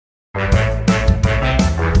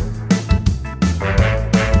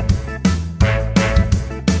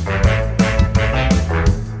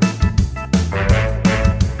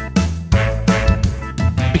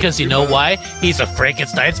Because you know why? He's a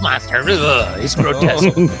Frankenstein's monster. Ugh, he's grotesque.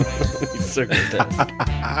 He's so grotesque.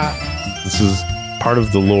 This is part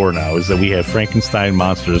of the lore now, is that we have Frankenstein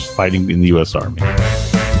monsters fighting in the U.S. Army.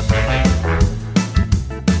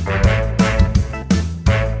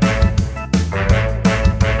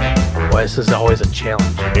 Boy, this is always a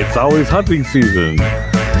challenge. It's always hunting season.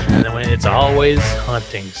 And then it's always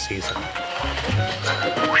hunting season.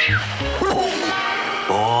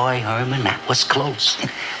 Boy, Herman, that was close.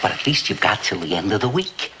 But at least you've got till the end of the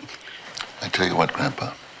week. I tell you what,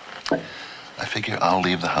 Grandpa. I figure I'll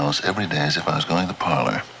leave the house every day as if I was going to the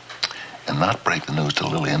parlor and not break the news to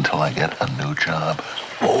Lily until I get a new job.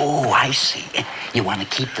 Oh, I see. You want to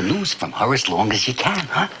keep the news from her as long as you can,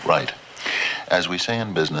 huh? Right. As we say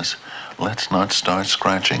in business, let's not start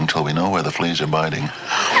scratching till we know where the fleas are biting.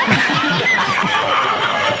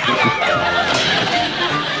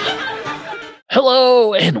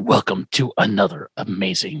 Hello, and welcome to another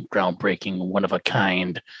amazing, groundbreaking,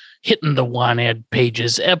 one-of-a-kind, hitting the want-ad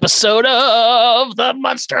pages episode of The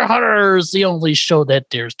Monster Hunters, the only show that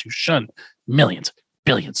dares to shun millions,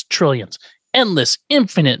 billions, trillions, endless,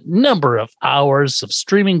 infinite number of hours of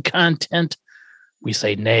streaming content. We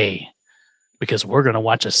say nay, because we're going to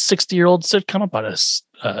watch a 60-year-old sitcom about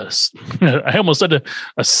I almost said a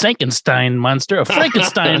Frankenstein monster, a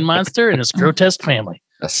Frankenstein monster and his grotesque family.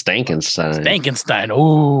 A Stankenstein. Stankenstein.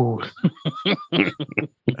 Oh,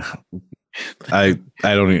 I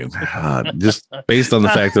don't even, just based on the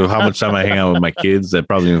fact of how much time I hang out with my kids, that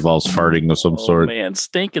probably involves farting of some sort. Man,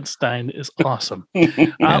 Stankenstein is awesome.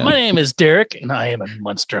 My name is Derek, and I am a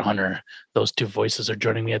Monster Hunter. Those two voices are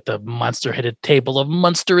joining me at the monster-headed table of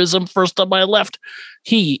monsterism. First on my left,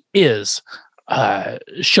 he is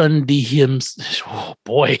Shundi himself. Oh,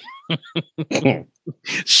 boy.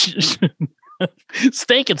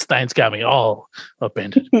 Stankenstein's got me all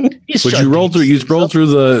upended. But you rolled through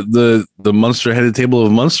the monster-headed table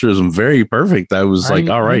of monsterism very perfect. I was like,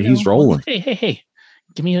 all right, he's rolling. Hey.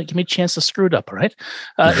 Give me a chance to screw it up, all right?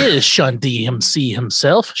 It is Shundi MC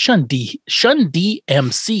himself. Shundi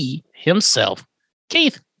MC himself.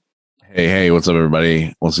 Keith. Hey, what's up,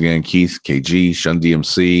 everybody? Once again, Keith, KG, Shundi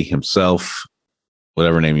MC himself.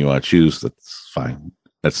 Whatever name you want to choose, that's fine.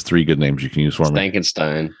 That's three good names you can use for me.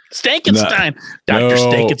 Stankenstein. Dr.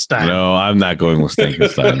 Stankenstein. No, I'm not going with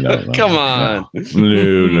Stankenstein. No, Come on.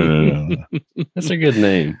 No. That's a good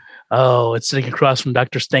name. Oh, it's sitting across from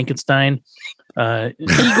Dr. Stankenstein.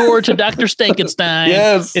 Igor to Dr.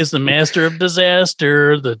 Stankenstein is the master of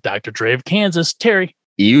disaster, the Dr. Dre of Kansas, Terry.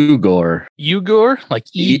 Igor, like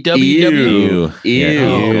E-W-W.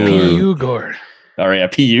 Igor.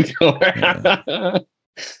 R-I-P Igor.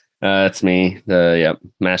 That's me, the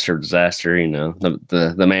master of disaster. You know,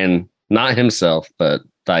 the man, not himself, but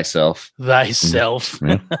thyself. Yeah.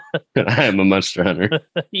 I am a monster hunter.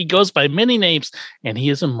 He goes by many names, and he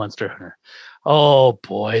is a monster hunter. Oh,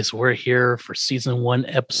 boys, we're here for season 1,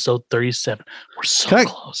 episode 37. We're so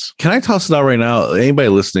close. Can I toss it out right now? Anybody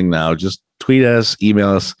listening now, just tweet us, email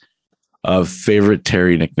us a favorite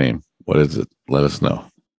Terry nickname. What is it? Let us know.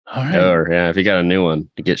 All right. Or if you got a new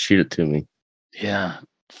one, shoot it to me. Yeah.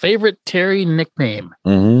 Favorite Terry nickname.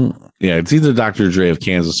 Mm-hmm. Yeah, it's either Dr. Dre of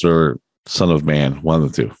Kansas or Son of Man, one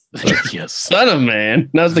of the two. Yes. Son of Man.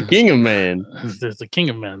 That's the King of Man. There's the King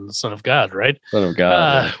of Man, the Son of God, right? Son of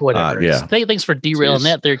God. Whatever. Yeah. Thanks for derailing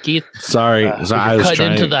that there, Keith. Sorry. I was cut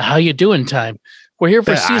into the how you doing time. We're here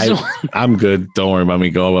for season 1. I'm good. Don't worry about me.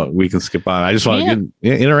 We can skip on. I just want to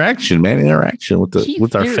get interaction, man. Interaction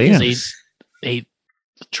with our fans. Is a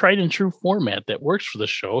tried and true format that works for the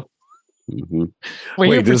show. Mm-hmm.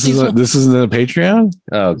 Wait, this isn't a Patreon?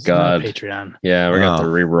 Oh God, Patreon. Yeah, we're gonna have to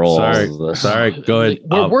re-roll. Sorry. Go ahead.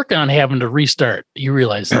 We're working on having to restart. You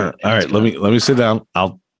realize that? All right, let me sit down.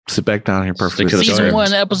 I'll sit back down here perfectly. Season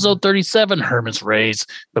 1, episode 37, Herman's Raise.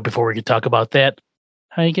 But before we can talk about that,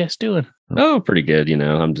 how you guys doing? Oh, pretty good. You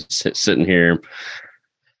know, I'm just sitting here,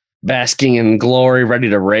 basking in glory, ready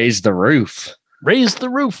to raise the roof. Raise the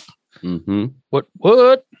roof. Mm-hmm.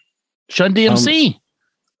 What? Shun DMC.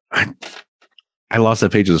 I lost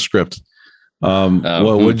that page of the script. What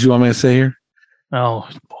did you want me to say here? Oh,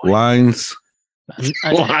 boy. Lines.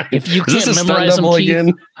 If you can't memorize them,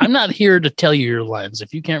 Keith, I'm not here to tell you your lines.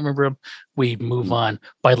 If you can't remember them, we move on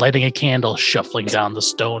by lighting a candle, shuffling down the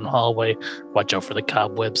stone hallway. Watch out for the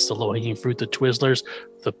cobwebs, the low-hanging fruit, the Twizzlers,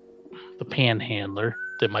 the panhandler.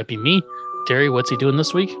 That might be me. Terry, what's he doing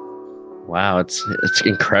this week? Wow, it's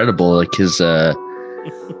incredible. Like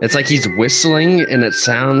it's like he's whistling, and it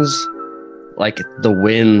sounds like the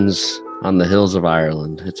winds on the hills of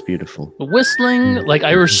Ireland. It's beautiful. Whistling like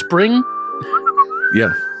Irish Spring.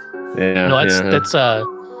 Yeah. No, that's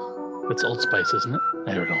That's Old Spice, isn't it?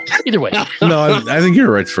 I don't know. Either way. No, I think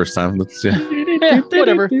you're right the first time. Yeah,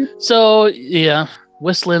 whatever. So, yeah,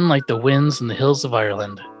 whistling like the winds in the hills of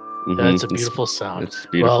Ireland. That's a beautiful sound. It's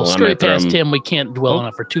beautiful. Well, straight past him, we can't dwell on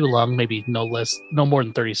it for too long. Maybe no more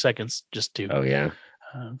than 30 seconds, just to. Oh yeah.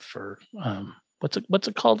 For what's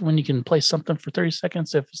it called when you can play something for 30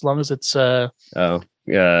 seconds as long as it's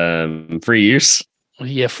free use.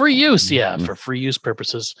 Yeah, free use. Yeah, for free use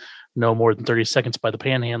purposes, no more than 30 seconds by the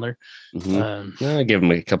panhandler. I give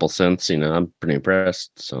him a couple cents. I'm pretty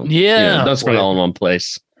impressed. So don't spend it all in one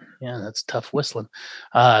place. Yeah, that's tough whistling.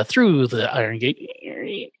 Through the Iron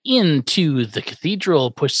Gate, into the cathedral.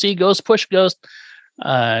 Push ghost,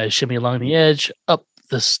 shimmy along the edge, up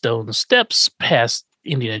the stone steps, past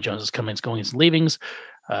Indiana Jones's comings, goings, and leavings,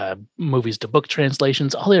 movies to book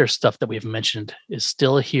translations. All the other stuff that we've mentioned is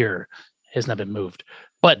still here, has not been moved.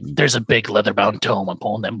 But there's a big leather-bound tome. I'm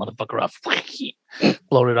pulling that motherfucker off,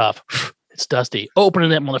 blowing it off. It's dusty.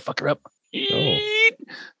 Opening that motherfucker up.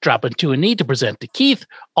 Dropping to a knee to present to Keith,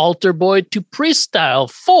 altar boy to priest style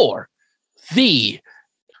for the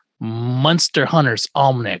Monster Hunters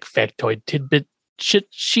Almanac Factoid Tidbit Shit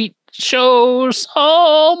Sheet Show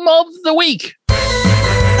Psalm of the Week.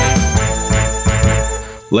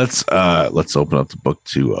 Let's open up the book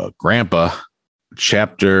to Grandpa,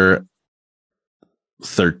 chapter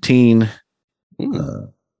 13,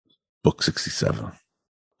 book 67.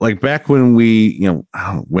 Like back when we,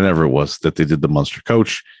 whenever it was that they did the Monster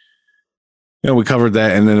Coach, we covered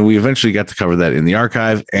that, and then we eventually got to cover that in the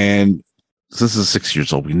archive. And since it's 6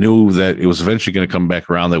 years old, we knew that it was eventually going to come back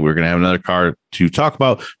around, that we were going to have another car to talk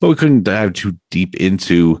about, but we couldn't dive too deep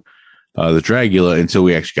into the Dragula until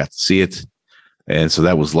we actually got to see it. And so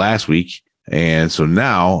that was last week. And so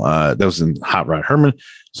now that was in Hot Rod Herman.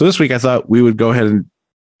 So this week I thought we would go ahead and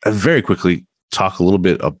very quickly talk a little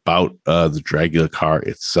bit about the Dragula car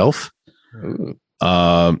itself.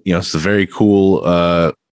 It's a very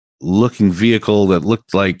cool looking vehicle that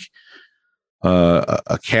looked like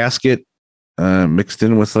a casket mixed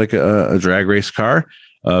in with like a drag race car.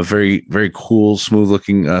 Very, very cool, smooth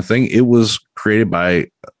looking thing. It was created by,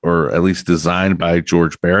 or at least designed by,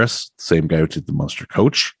 George Barris, the same guy who did the Monster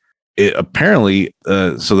Coach. It apparently,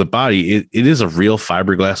 so the body, it is a real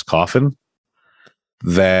fiberglass coffin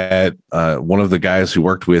that one of the guys who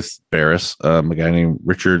worked with Barris, a guy named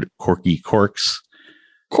Richard Corky Corks.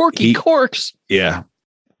 Corks? Yeah.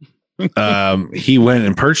 He went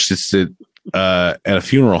and purchased it at a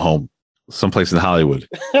funeral home someplace in Hollywood.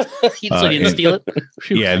 So he didn't steal it?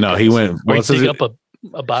 Yeah, no, he went. Dig up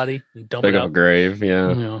a body and dump it out. A grave,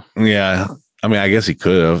 yeah. I mean, I guess he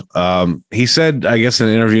could have. He said, I guess in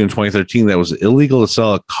an interview in 2013, that it was illegal to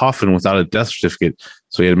sell a coffin without a death certificate.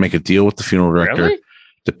 So he had to make a deal with the funeral director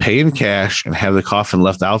to pay in cash and have the coffin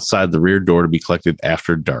left outside the rear door to be collected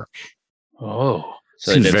after dark. Oh,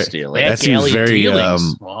 so they did steal it. That seems very.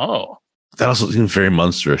 Wow. That also seems very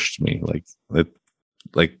Munsterish to me. Like that.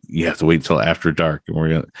 Like you have to wait until after dark,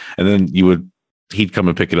 and then he'd come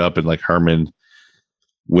and pick it up, and like Herman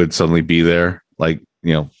would suddenly be there. Like,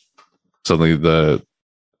 suddenly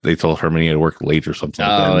they told Herman he had to work late or something.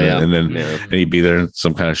 And he'd be there in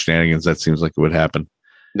some kind of shenanigans. That seems like it would happen.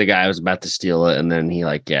 The guy was about to steal it, and then he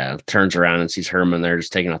turns around and sees Herman there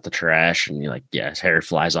just taking out the trash, and his hair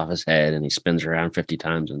flies off his head, and he spins around 50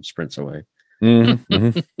 times and sprints away.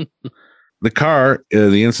 Mm-hmm. The car,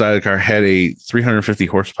 the inside of the car had a 350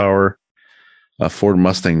 horsepower Ford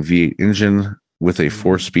Mustang V8 engine with a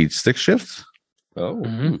 4-speed stick shift. Oh.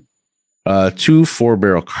 2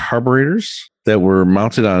 4-barrel carburetors that were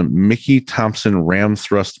mounted on Mickey Thompson ram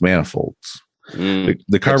thrust manifolds.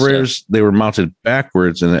 The carburetors, they were mounted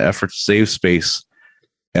backwards in an effort to save space,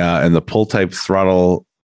 and the pull type throttle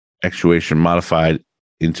actuation modified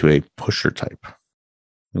into a pusher type.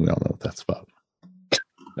 We all know what that's about.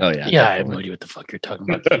 Oh yeah. Yeah, I have no idea what the fuck you're talking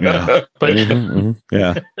about. Yeah. But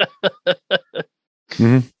yeah.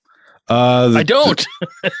 I don't.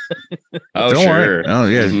 Oh, don't sure. Worry. Oh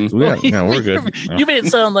yeah. Yeah, we're good. You made it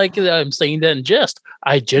sound like I'm saying that in jest.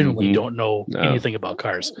 I genuinely don't know anything about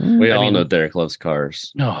cars. We all know Derek loves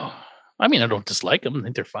cars. No, I mean I don't dislike them. I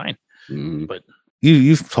think they're fine. But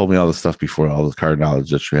you've told me all the stuff before, all the car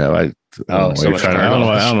knowledge that you have. I don't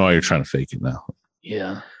know why you're trying to fake it now.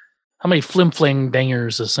 Yeah. How many flim-fling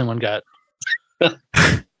dangers has someone got? The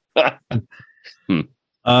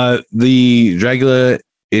Dragula,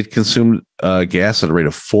 it consumed gas at a rate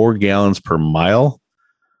of 4 gallons per mile.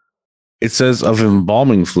 It says of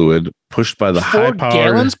embalming fluid pushed by the high-powered... 4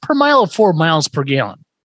 gallons per mile or 4 miles per gallon?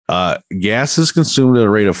 Gas is consumed at a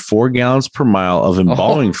rate of 4 gallons per mile of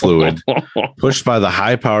embalming fluid pushed by the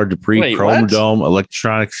high-powered Dupree chrome dome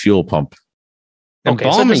electronic fuel pump. Okay, so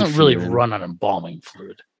it Embalming doesn't really fluid? run on embalming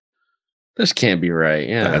fluid. This can't be right.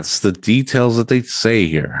 Yeah. That's the details that they say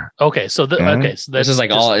here. Okay, so Mhm. okay, so that's This is like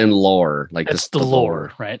just, all in lore. Like that's this the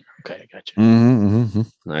lore, right? Okay, I got you.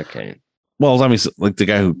 Okay. Well, I mean, like the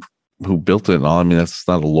guy who built it and all. I mean, that's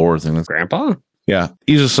not a lore thing. That's, Grandpa? yeah,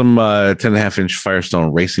 these are some 10.5-inch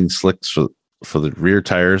Firestone racing slicks for the rear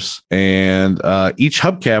tires, and each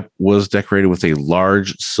hubcap was decorated with a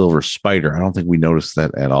large silver spider. I don't think we noticed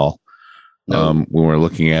that at all when we were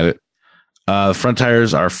looking at it. The front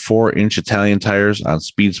tires are 4-inch Italian tires on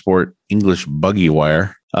Speed Sport English buggy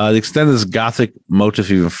wire. To extend this Gothic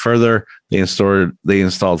motif even further, they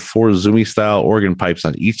installed 4 Zumi style organ pipes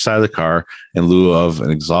on each side of the car in lieu of an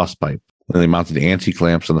exhaust pipe. And they mounted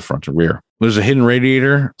anti-clamps on the front and rear. There's a hidden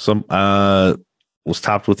radiator. Some was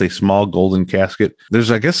topped with a small golden casket. There's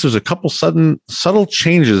a couple subtle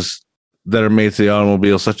changes that are made to the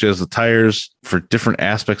automobile, such as the tires for different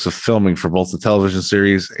aspects of filming for both the television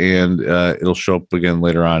series, and it'll show up again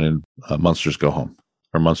later on in Munster Go Home.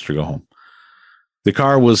 The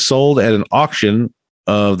car was sold at an auction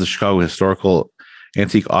of the Chicago Historical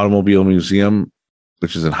Antique Automobile Museum,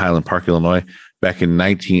 which is in Highland Park, Illinois, back in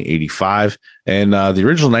 1985. And the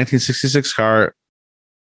original 1966 car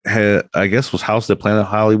was housed at Planet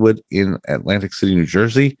Hollywood in Atlantic City, New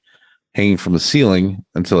Jersey, hanging from the ceiling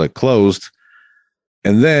until it closed.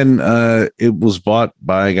 And then it was bought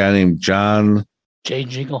by a guy named John J.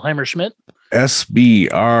 Jingleheimer Schmidt. SBRIGATO.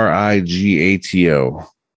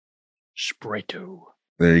 Sprito.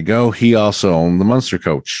 There you go. He also owned the Munster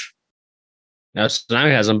coach. Now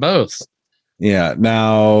he has them both. Yeah.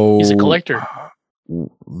 Now He's a collector.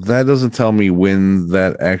 That doesn't tell me when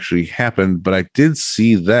that actually happened, but I did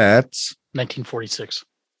see that 1946.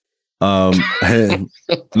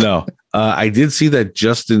 No, I did see that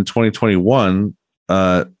just in 2021.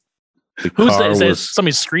 Who's that? Is that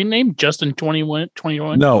somebody's screen name? Justin 21?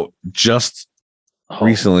 No, just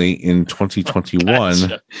recently in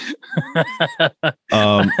 2021.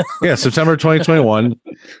 Yeah, September 2021.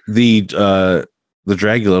 The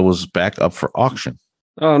Dragula was back up for auction.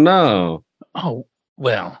 Oh no! Oh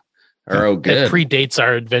well. Good. That predates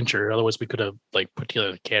our adventure. Otherwise, we could have put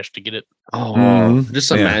together the cash to get it. Oh,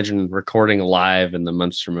 just imagine recording live in the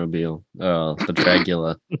Munster Mobile. Oh, the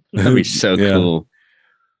Dragula. That'd be so cool.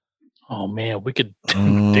 Oh man, we could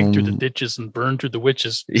dig through the ditches and burn through the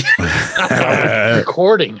witches.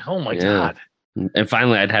 Recording. Oh my god. And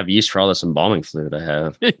finally, I'd have use for all this embalming fluid I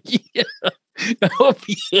have. Yeah. Oh,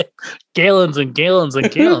 yeah. Gallons and gallons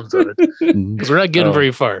and gallons of it. Because we're not getting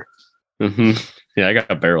very far. Mm-hmm. Yeah, I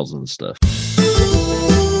got barrels and stuff.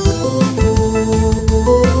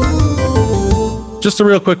 Just a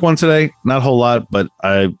real quick one today. Not a whole lot, but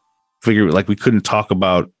I figured we couldn't talk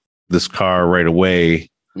about this car right away.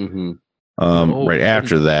 Mm-hmm. Right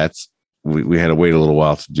after that, we had to wait a little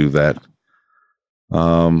while to do that.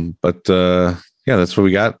 But that's what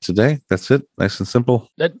we got today. That's it. Nice and simple.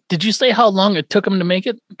 Did you say how long it took them to make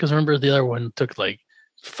it? Because remember the other one took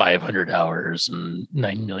 500 hours and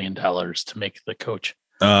 $9 million to make the coach.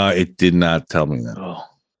 It did not tell me that. Oh,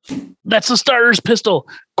 that's the starter's pistol.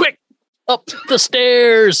 Quick, up the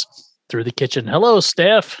stairs, through the kitchen. Hello,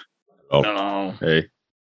 Steph. Oh, no. Hey.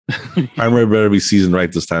 Primary better be seasoned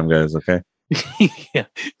right this time, guys. Okay. Yeah.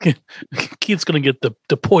 Keith's going to get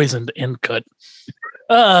the poisoned end cut.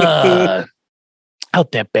 Out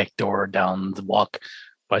that back door, down the walk,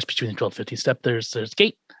 between the 1250 step. There's a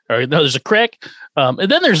gate. Or no, there's a crack. And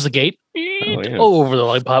then there's the gate over the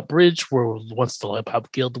Lollipop Bridge, where once the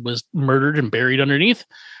Lollipop Guild was murdered and buried underneath,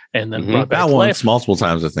 and then brought back to life multiple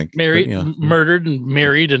times, I think. Murdered and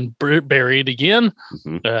married and buried again.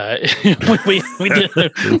 Mm-hmm.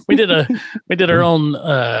 we did our own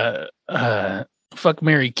fuck,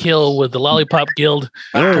 marry, kill with the Lollipop Guild.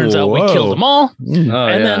 Turns out we killed them all,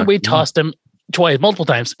 then we tossed them multiple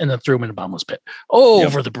times, and then threw them in a bottomless pit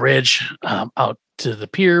over the bridge out to the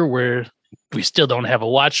pier, where we still don't have a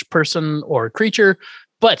watch person or creature,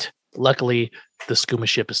 but luckily the scuba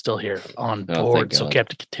ship is still here on board, so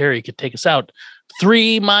Captain Kateri could take us out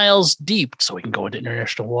 3 miles deep, so we can go into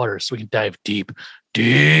international waters, so we can dive deep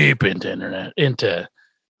into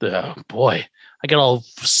the boy. I got all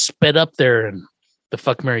sped up there and the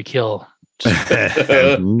fuck, marry, kill.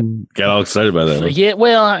 Got all excited by that. Yeah,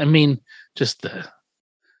 well, I mean, just the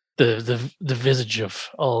visage of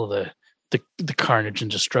all the carnage and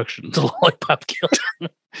destruction, the Lollipop Guild.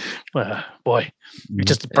 Boy, it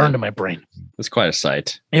just burned in my brain. It's quite a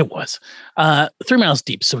sight. It was 3 miles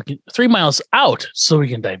deep, so we can 3 miles out, so we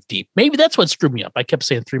can dive deep. Maybe that's what screwed me up. I kept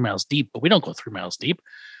saying 3 miles deep, but we don't go 3 miles deep.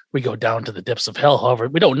 we go down to the depths of hell. However,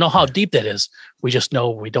 we don't know how deep that is. We just know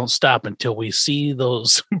we don't stop until we see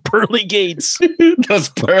those pearly gates. Those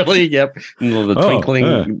pearly, yep. The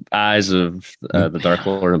twinkling eyes of the Dark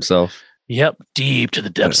Lord himself. Yep, deep to the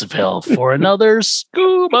depths of hell for another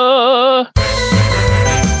scuba.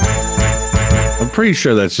 I'm pretty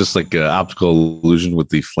sure that's just like an optical illusion with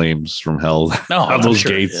the flames from hell on those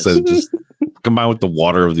gates that just combined with the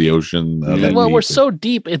water of the ocean. Well, we're so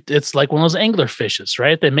deep, it's like one of those angler fishes,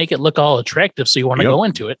 right? They make it look all attractive, so you want to go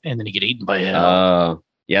into it, and then you get eaten by hell.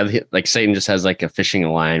 Yeah, like Satan just has like a fishing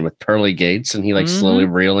line with pearly gates, and he like slowly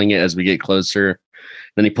reeling it as we get closer.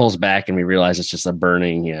 Then he pulls back, and we realize it's just a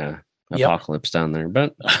burning, apocalypse down there.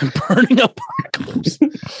 But burning apocalypse.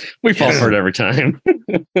 We fall for it every time.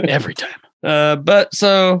 Every time. But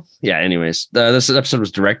so yeah, anyways, this episode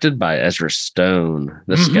was directed by Ezra Stone.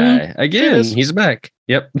 This guy again, he's back.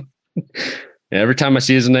 Yep. Every time I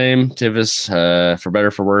see his name, Tivis, for better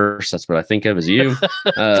or for worse, that's what I think of as you.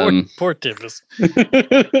 Poor Tivis.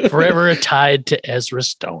 Forever tied to Ezra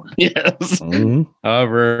Stone. Yes.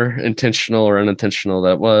 However intentional or unintentional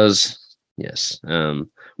that was. Yes.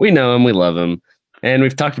 We know him, we love him, and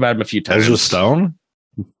we've talked about him a few times. Ezra Stone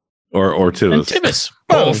or Tivis? And Tivis.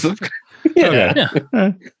 Both.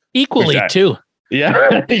 Yeah. Equally too.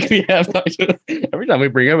 Yeah. Every time we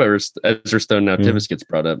bring up Ezra Stone, now Tivis gets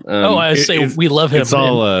brought up. I say we love him. It's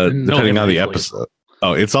all depending on the episode.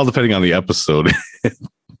 Oh, it's all depending on the episode.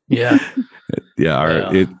 Yeah. This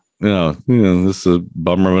is a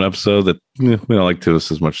bummer of an episode that we don't like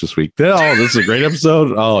Tivis as much this week. Oh, this is a great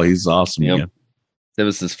episode. Oh, he's awesome. Yep.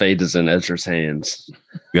 Tivis's fate is in Ezra's hands.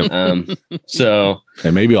 Yep. So,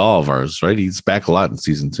 and maybe all of ours, right? He's back a lot in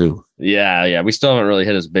season 2. Yeah. We still haven't really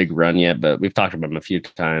hit his big run yet, but we've talked about him a few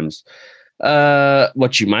times.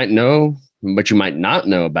 What you might know, what you might not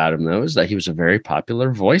know about him, though, is that he was a very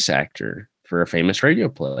popular voice actor for a famous radio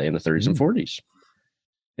play in the 30s and 40s.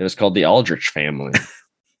 It was called The Aldrich Family.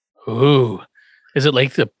 Ooh. Is it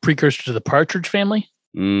like the precursor to the Partridge Family?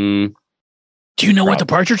 Do you know what the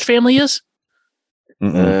Partridge Family is?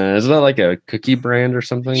 Isn't that like a cookie brand or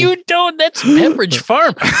something? You don't. That's Pepperidge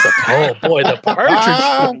Farm. Oh boy, the Partridge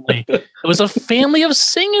Family. It was a family of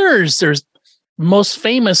singers. There's most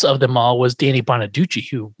famous of them all was Danny Bonaducci,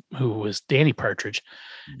 who was Danny Partridge.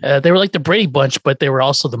 They were like the Brady Bunch, but they were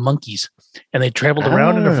also the Monkees, and they traveled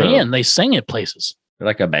around in a van. They sang at places. They're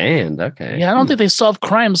like a band. Okay. Yeah, I don't think they solved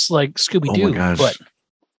crimes like Scooby Doo. Oh my gosh. But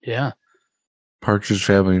yeah, Partridge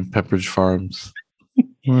Family, Pepperidge Farms.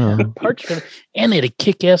 Yeah. Partridge Family, and they had a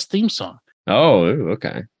kick-ass theme song. Oh,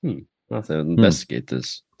 okay. I'll have to investigate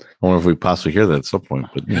this. I wonder if we possibly hear that at some point.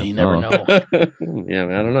 But you never know. Yeah,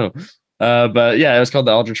 I don't know. But yeah, it was called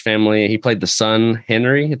The Aldrich Family. He played the son,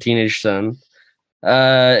 Henry, a teenage son.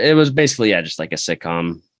 It was basically, just like a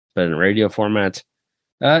sitcom, but in radio format.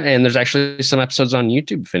 And there's actually some episodes on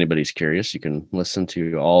YouTube. If anybody's curious, you can listen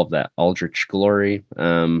to all of that Aldrich glory.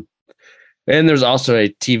 And there's also a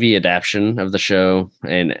TV adaptation of the show.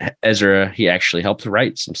 And Ezra, he actually helped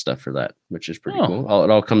write some stuff for that, which is pretty cool. It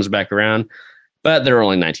all comes back around. But there are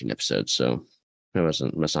only 19 episodes, so it must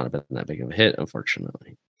not have been that big of a hit,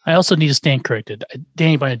 unfortunately. I also need to stand corrected.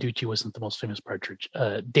 Danny Bonaducci wasn't the most famous Partridge.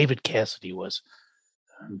 David Cassidy was.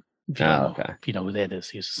 If you know who that is,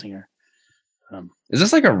 he's a singer. Is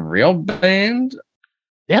this like a real band?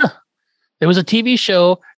 Yeah, there was a TV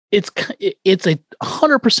show. It's a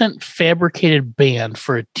 100% fabricated band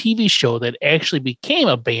for a TV show that actually became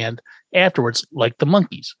a band afterwards, like the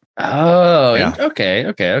Monkees. Oh, yeah.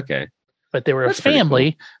 Okay. But they were a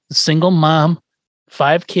family, a single mom,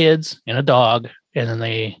 5 kids, and a dog, and then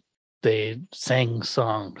they sang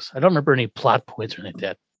songs. I don't remember any plot points or anything like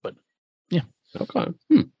that, but yeah. Okay.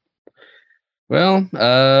 Well,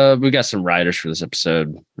 we got some writers for this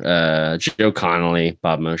episode. Joe Connolly,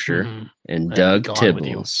 Bob Mosher, and Doug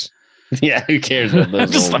Tibbles. Yeah, who cares about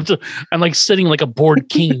those? I'm like sitting like a bored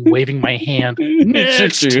king, waving my hand.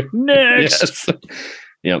 Next. Yes.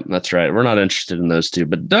 Yep, that's right. We're not interested in those two.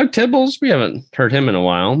 But Doug Tibbles, we haven't heard him in a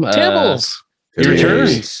while. Tibbles. He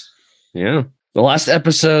returns. Yeah. The last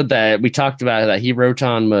episode that we talked about that he wrote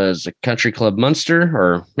on was a Country Club Monster,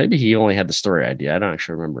 or maybe he only had the story idea. I don't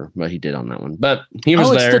actually remember what he did on that one, but he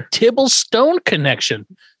was there. It's the Tibble Stone connection.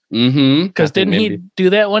 Because didn't he do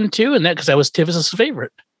that one too? And that because that was Tivis's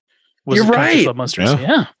favorite. You're right. Club Monsters.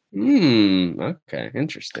 Yeah. Okay.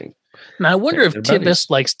 Interesting. Now I wonder if Tivis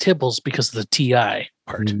likes Tibbles because of the TI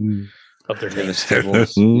part of their name.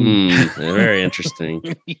 Tibbles. Very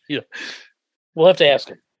interesting. Yeah. We'll have to ask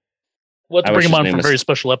him. We'll have to bring him on for a very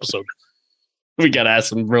special episode. We got to ask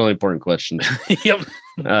some really important questions. Yep.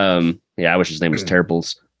 I wish his name was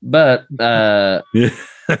Terribles. But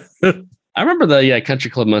I remember the Country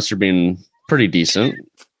Club Monster being pretty decent,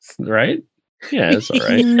 right? Yeah, it's all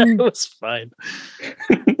right. It was fine.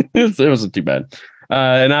 It wasn't too bad.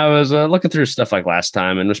 And I was looking through stuff like last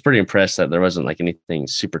time and was pretty impressed that there wasn't like anything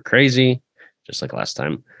super crazy, just like last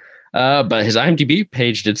time. But his IMDb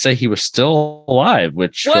page did say he was still alive,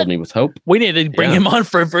 which filled me with hope. We need to bring him on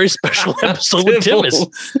for a very special episode with Timmons.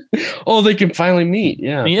 Oh, they can finally meet.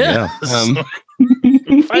 Yeah.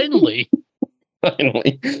 Finally.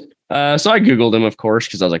 Finally. So I Googled him, of course,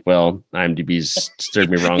 because I was like, well, IMDb's steered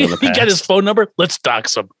me wrong in the past. He got his phone number. Let's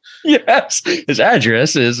dox him. Yes. His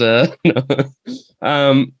address is but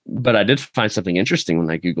I did find something interesting when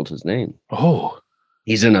I Googled his name. Oh.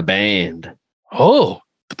 He's in a band. Oh.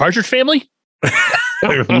 The Partridge Family?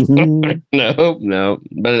 No.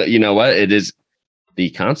 But you know what? It is the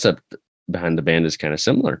concept behind the band is kind of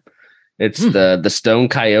similar. It's the Stone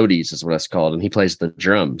Coyotes is what it's called, and he plays the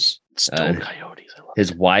drums. Stone Coyotes. I love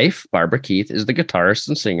his wife, Barbara Keith, is the guitarist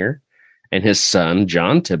and singer, and his son,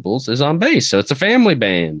 John Tibbles, is on bass. So it's a family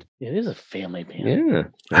band. It is a family band. Yeah.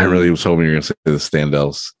 I really was hoping you were going to say the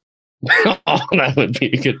Standells. Oh, that would be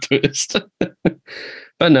a good twist.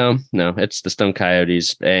 But no, it's the Stone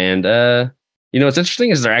Coyotes. And, what's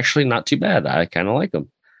interesting is they're actually not too bad. I kind of like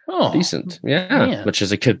them. Oh, decent. Yeah. Man. Which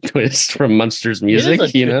is a good twist from Munster's music. It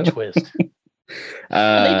is a good twist.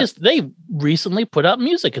 They recently put out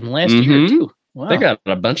music in the last year too. Wow. They got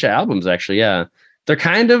a bunch of albums actually. Yeah. They're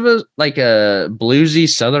kind of a bluesy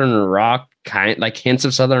Southern rock kind, like hints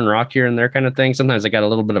of Southern rock here and there kind of thing. Sometimes they got a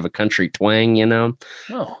little bit of a country twang,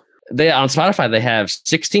 Oh. They on Spotify, they have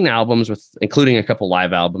 16 albums including a couple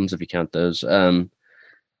live albums, if you count those.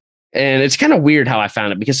 And it's kind of weird how I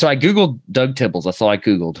found it because I Googled Doug Tibbles. That's all I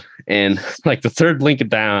Googled. And like the third link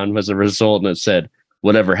down was a result and it said,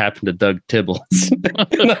 whatever happened to Doug Tibbles?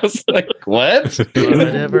 And I was like, what?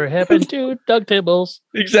 Whatever happened to Doug Tibbles?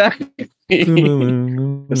 Exactly.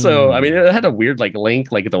 So, I mean, it had a weird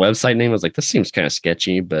link, like the website name was like, this seems kind of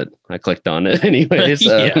sketchy, but I clicked on it anyways.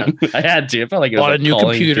 Yeah. I had to. I felt like it was bought a new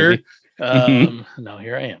computer. Mm-hmm. Now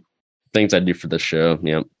here I am. Things I do for the show.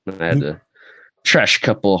 Yep. I had to trash a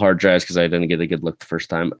couple hard drives because I didn't get a good look the first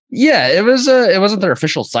time. Yeah, it wasn't their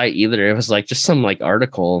official site either. It was like just some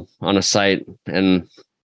article on a site, and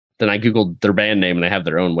then I Googled their band name and they have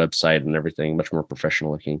their own website and everything, much more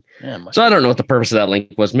professional looking. Yeah, so I don't know what the purpose of that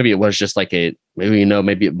link was. Maybe it was just maybe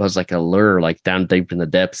it was like a lure, like down deep in the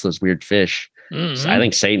depths, those weird fish. Mm-hmm. So I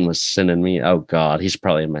think Satan was sending me. Oh God, he's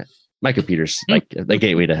probably in my computer's like the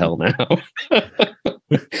gateway to hell now.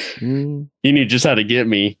 He knew just how to get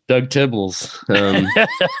me, Doug Tibbles.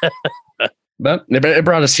 But it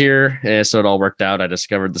brought us here, so it all worked out. I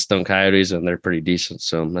discovered the Stone Coyotes, and they're pretty decent,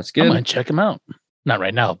 so that's good. I'm gonna check them out. Not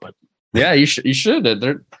right now, but yeah, you should.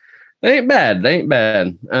 They ain't bad. They ain't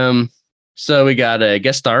bad. So we got a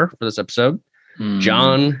guest star for this episode,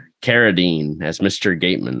 John Carradine as Mr.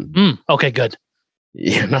 Gateman. Okay, good.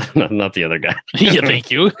 Yeah, not the other guy. Yeah,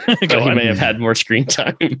 thank you. He may have had more screen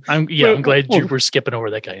time. I'm glad you were skipping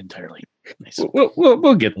over that guy entirely. Nice.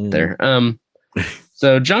 We'll get there.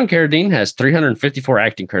 So John Carradine has 354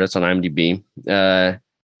 acting credits on IMDb.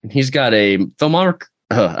 He's got a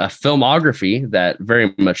filmography that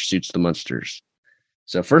very much suits the Munsters.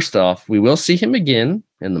 So first off, we will see him again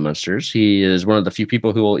in the Munsters. He is one of the few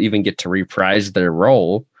people who will even get to reprise their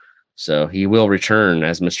role. So he will return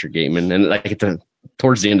as Mr. Gateman, and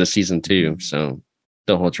towards the end of season 2. So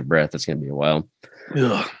don't hold your breath. It's going to be a while.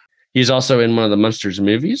 Ugh. He's also in one of the Munsters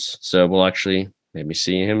movies. So we'll actually maybe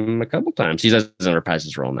see him a couple times. He doesn't reprise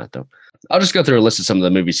his role in that, though. I'll just go through a list of some of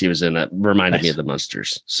the movies he was in that reminded me of the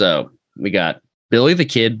Munsters. So we got Billy the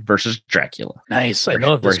Kid versus Dracula. Nice. I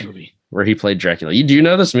know of this movie. Where he played Dracula. Do you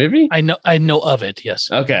know this movie? I know of it,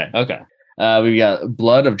 yes. Okay. We got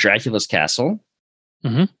Blood of Dracula's Castle.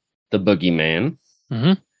 Mm-hmm. The Boogeyman.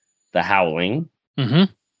 Mm-hmm. The Howling.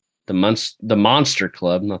 Mm-hmm. The Monster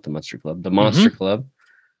Club, not the Monster Club. The Monster Club.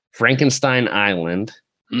 Frankenstein Island.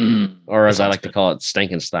 Or as I like to call it,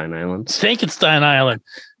 Stankenstein Island. Stankenstein Island.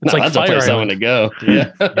 It's that's a place I want to go.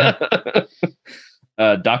 Yeah.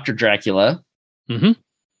 Dr. Dracula.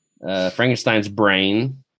 Mm-hmm. Frankenstein's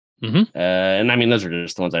Brain. Mm-hmm. And I mean, those are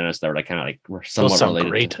just the ones I noticed that were were somewhat related.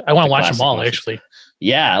 Great. I want to watch them all, actually.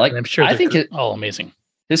 Yeah, I'm sure I think all amazing.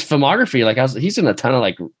 His filmography, he's in a ton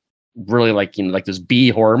of really those B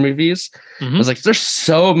horror movies. Mm-hmm. I was like, there's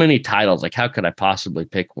so many titles. How could I possibly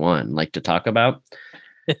pick one to talk about?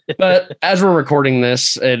 But as we're recording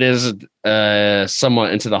this, it is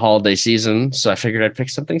somewhat into the holiday season, so I figured I'd pick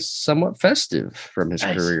something somewhat festive from his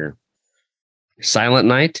career. Silent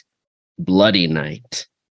Night, Bloody Night.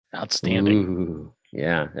 Outstanding. Ooh,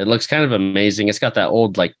 yeah, it looks kind of amazing. It's got that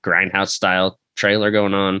old grindhouse style trailer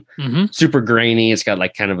going on. Mm-hmm. Super grainy. It's got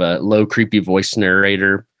like kind of a low, creepy voice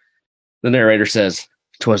narrator. The narrator says,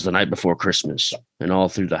 "'Twas the night before Christmas, and all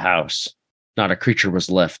through the house, not a creature was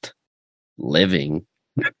left living."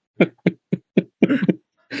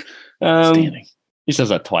 Standing. He says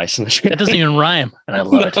that twice in the show. That doesn't even rhyme, and I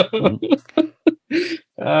love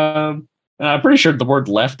it. I'm pretty sure the word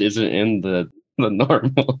 "left" isn't in the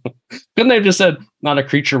normal. Couldn't they have just said "not a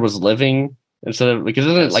creature was living" instead of, because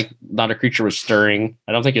isn't it like "not a creature was stirring"?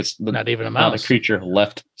 I don't think it's not even a mouse. Not a creature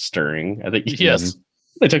left stirring. I think yes,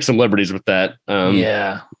 they took some liberties with that.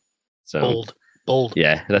 Yeah, so bold.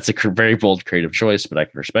 Yeah, that's a very bold creative choice, but I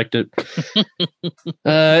can respect it.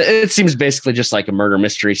 It seems basically just like a murder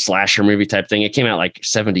mystery slasher movie type thing. It came out like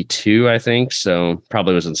 1972, I think, so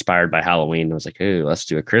probably was inspired by Halloween. I was like, "Oh, let's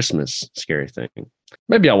do a Christmas scary thing."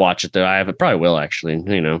 Maybe I'll watch it though. Probably will actually.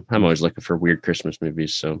 I'm always looking for weird Christmas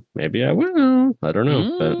movies, so maybe I will. I don't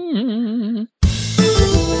know,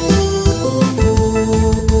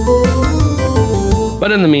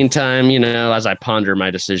 But in the meantime, as I ponder my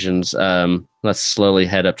decisions, let's slowly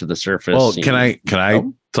head up to the surface. Well, can I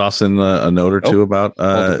toss in a note or two about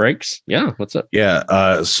the breaks? Yeah, what's up? Yeah.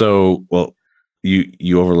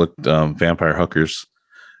 You overlooked Vampire Hookers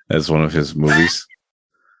as one of his movies.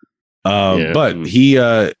 But he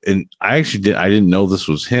and I didn't know this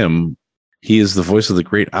was him. He is the voice of the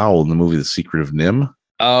great owl in the movie The Secret of Nim.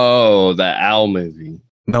 Oh, the owl movie.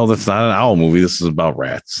 No, that's not an owl movie. This is about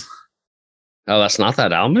rats. Oh, that's not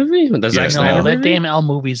that owl movie? That damn owl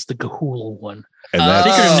movie's the Gahula one. And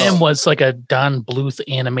Secret of Nim was like a Don Bluth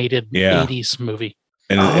animated 80s movie.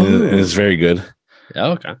 And it's very good.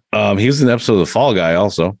 Oh, okay. He was in an episode of The Fall Guy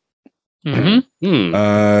also.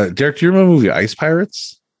 Mm-hmm. Derek, do you remember the movie Ice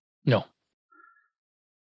Pirates? No.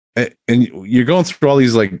 And you're going through all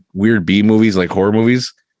these like weird B movies, like horror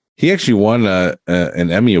movies. He actually won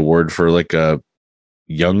an Emmy Award for like a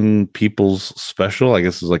young people's special. I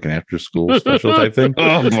guess it's like an after school special type thing.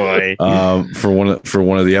 Oh boy. For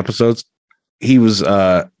one of the episodes. He was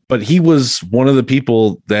but he was one of the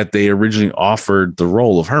people that they originally offered the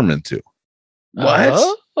role of Herman to.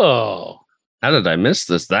 What? Oh. How did I miss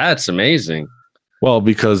this? That's amazing. Well,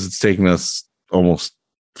 because it's taken us almost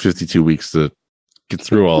 52 weeks to get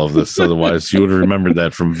through all of this. Otherwise, you would have remembered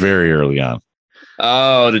that from very early on.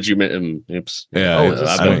 Oh, did you? Oops. Yeah.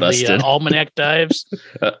 I'm busted. Almanac Dives.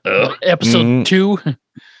 Episode 2.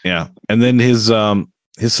 Yeah. And then his son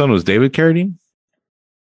was David Carradine.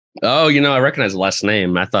 Oh, I recognize the last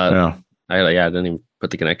name. I thought, I didn't even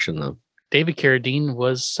put the connection though. David Carradine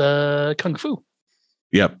was Kung Fu.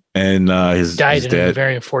 Yep. And his died in a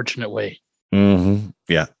very unfortunate way. Mm-hmm.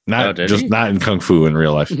 Yeah. Not in Kung Fu in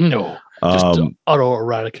real life. No. Just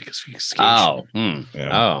autoerotic escape. Oh.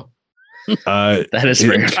 Yeah. Oh. That is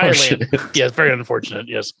very unfortunate. Yeah, it's very unfortunate.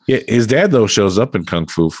 Yes. Yeah, his dad though shows up in Kung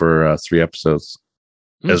Fu for 3 episodes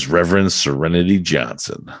as Reverend Serenity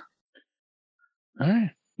Johnson. All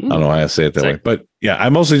right. I don't know why I say it that way, but yeah, I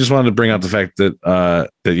mostly just wanted to bring out the fact that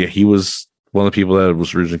he was one of the people that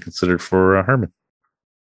was originally considered for Herman.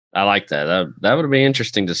 I like that. That would be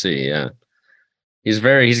interesting to see. Yeah, he's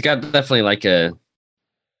got definitely like a,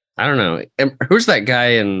 I don't know, who's that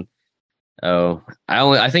guy in? Oh,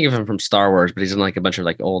 I think of him from Star Wars, but he's in like a bunch of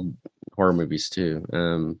like old horror movies too.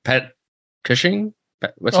 Pet Cushing.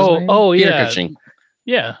 What's his name? Oh, Peter yeah. Cushing.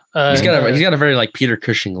 Yeah, he's got a very like Peter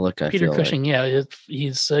Cushing look. Peter Cushing, yeah, he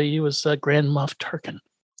was Grand Moff Tarkin.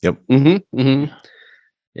 Yep. Mm-hmm. Mm-hmm.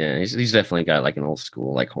 Yeah, he's definitely got like an old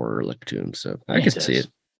school like horror look to him, so I can see it.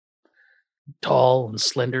 Tall and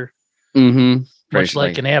slender, much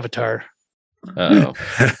like an avatar. Oh,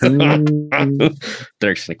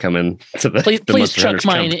 Derek's gonna come in to the. Please chuck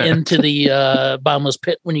mine into the bottomless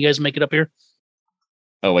pit when you guys make it up here.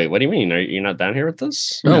 Oh wait, what do you mean? Are you not down here with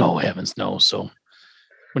us? No, heavens, no. So.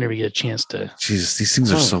 Whenever you get a chance to, Jesus, these things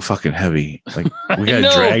are so fucking heavy. Like we gotta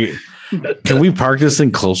drag it. Can we park this thing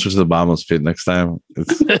closer to the bottomless pit next time?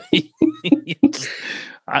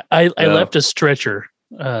 I left a stretcher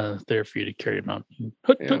there for you to carry them out.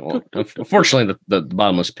 Unfortunately, the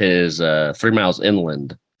bottomless pit is 3 miles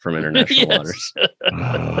inland from international waters.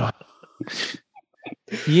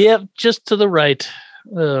 Yep, just to the right,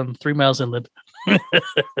 3 miles inland.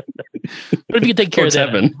 But if you take care of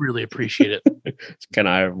that, I really appreciate it. It's kind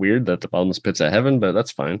of weird that the bottomless pit's at heaven, but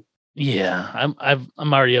that's fine. Yeah, I'm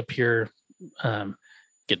already up here,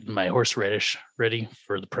 getting my horseradish ready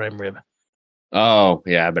for the prime rib. Oh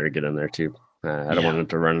yeah, I better get in there too. I don't want it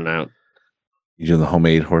to run out. You doing the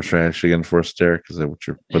homemade horseradish again for us, Derek? Is that what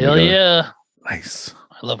you're putting Hell together? Yeah! Nice.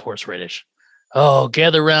 I love horseradish. Oh,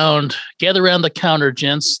 gather around the counter,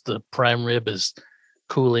 gents. The prime rib is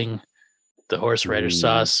cooling. The horseradish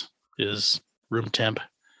sauce is room temp.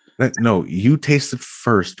 No, you taste it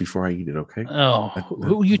first before I eat it, okay? Oh,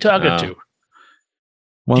 who are you talking to?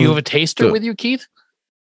 Well, Do you have a taster with you, Keith?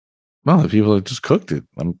 Well, the people that just cooked it.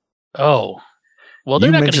 Well,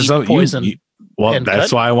 they're not going to eat poison.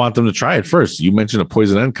 That's why I want them to try it first. You mentioned a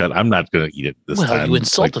poison end cut. I'm not going to eat it this time. Well, you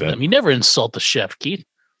insulted them. You never insult the chef, Keith.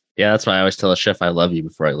 Yeah, that's why I always tell the chef I love you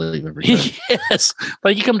before I leave every time. Yes,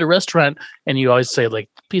 but you come to a restaurant and you always say, like,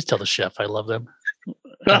 please tell the chef I love them.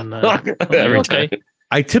 And, every time.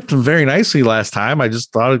 I tipped them very nicely last time. I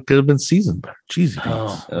just thought it could have been seasoned better. Jeez.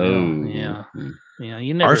 Oh, yeah. Yeah,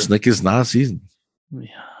 you never. Arsenic is not a season. Yeah.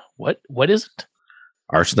 What is it?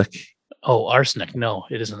 Arsenic. Oh, arsenic. No,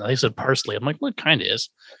 it isn't. They said parsley. I'm like, what kind is?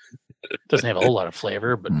 It doesn't have a whole lot of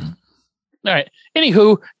flavor, but all right.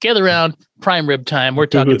 Anywho, gather around. Prime rib time. We're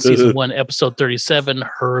talking season 1, episode 37,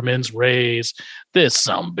 Herman's Raise. This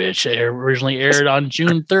sumbitch originally aired on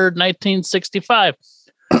June 3rd, 1965.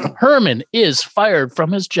 Herman is fired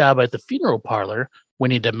from his job at the funeral parlor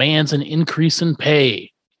when he demands an increase in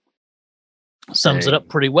pay. Sums it up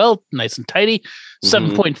pretty well, nice and tidy.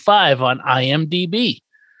 7.5 on IMDb.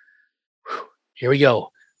 Here we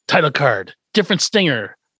go. Title card. Different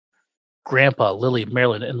stinger. Grandpa, Lily,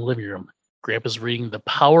 Marilyn in the living room. Grandpa's reading The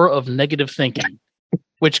Power of Negative Thinking,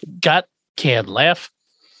 which got canned laugh.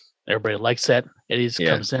 Everybody likes that. Eddie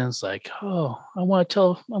comes in. It's like, oh, I want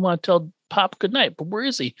to tell Pop good night, but where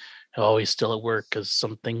is he? Oh, he's still at work because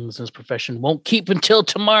some things in his profession won't keep until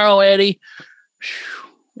tomorrow, Eddie.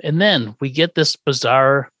 And then we get this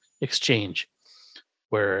bizarre exchange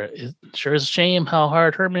where it sure is a shame how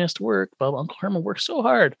hard Herman has to work. But Uncle Herman works so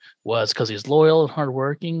hard. Was because he's loyal and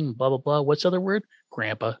hardworking, blah, blah, blah. What's the other word?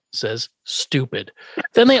 Grandpa says stupid.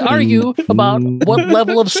 Then they argue about what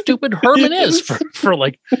level of stupid Herman is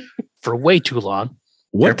for way too long.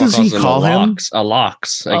 What does he call him? A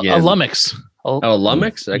lox again. A lummox. A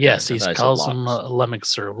lummox? Okay. Yes, he calls him a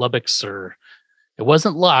lummox or lubbox, or it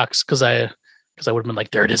wasn't locks because I would have been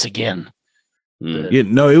like, there it is again.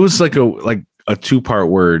 It was like a 2-part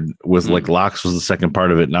word with like locks was the second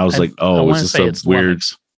part of it, and I was like, oh, is this a weird?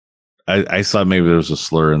 I thought maybe there was a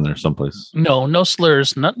slur in there someplace. No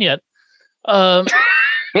slurs, not yet. So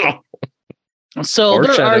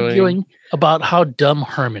they're arguing about how dumb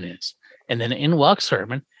Herman is. And then in walks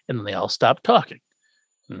Herman, and then they all stop talking.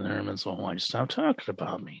 And Herman's, well, why'd you stop talking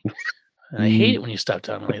about me? And I hate it when you stop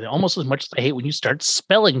talking about me, almost as much as I hate when you start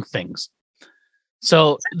spelling things.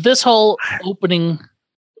 So this whole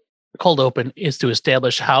cold open is to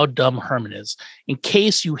establish how dumb Herman is. In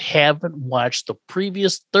case you haven't watched the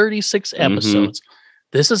previous 36 episodes,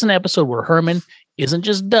 this is an episode where Herman isn't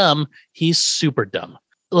just dumb, he's super dumb.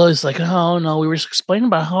 Lily's like, oh, no, we were just explaining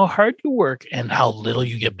about how hard you work and how little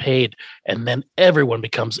you get paid. And then everyone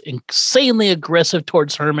becomes insanely aggressive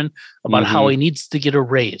towards Herman about how he needs to get a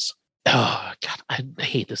raise. Oh, God, I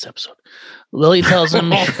hate this episode. Lily tells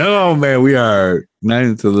him, oh, man, we are not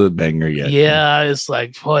into the banger yet. Yeah, it's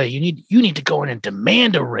like, boy, you need to go in and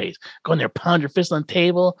demand a raise. Go in there, pound your fist on the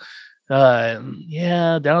table. Down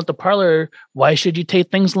at the parlor, why should you take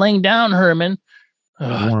things laying down, Herman?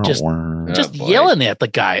 Just yelling at the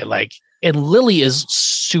guy, like, and Lily is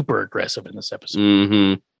super aggressive in this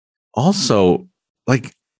episode. Also,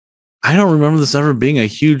 like, I don't remember this ever being a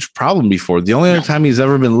huge problem before. The only other time he's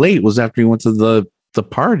ever been late was after he went to the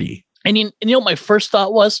party. And you know what my first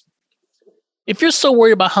thought was? If you're so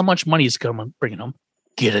worried about how much money he's bringing home,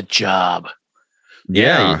 get a job.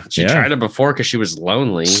 Yeah, she tried it before because she was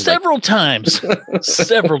lonely. Several times.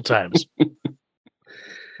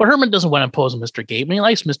 But Herman doesn't want to impose on Mr. Gateman. He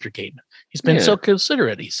likes Mr. Gateman. He's been so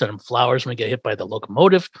considerate. He sent him flowers when he got hit by the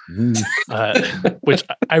locomotive, which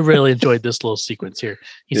I really enjoyed this little sequence here.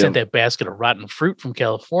 He sent that basket of rotten fruit from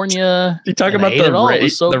California. You talk about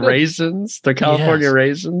the raisins, the California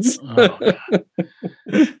raisins.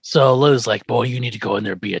 So Lily's like, boy, you need to go in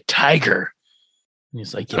there and be a tiger. And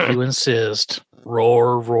he's like, if you insist,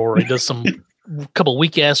 roar, roar. He does some couple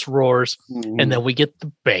weak ass roars. And then we get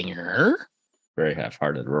the banger. Very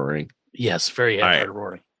half-hearted roaring. Yes, very half-hearted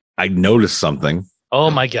roaring. I noticed something. Oh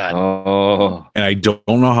my God. Oh. And I don't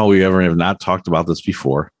know how we ever have not talked about this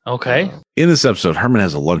before. Okay. In this episode, Herman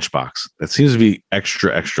has a lunchbox that seems to be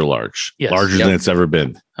extra, extra large. Yes. Larger than it's ever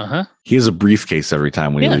been. He has a briefcase every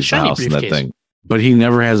time when he leaves the house in that thing. But he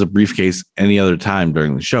never has a briefcase any other time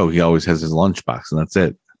during the show. He always has his lunchbox, and that's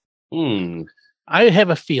it. I have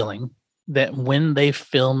a feeling that when they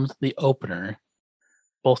filmed the opener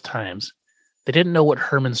both times, they didn't know what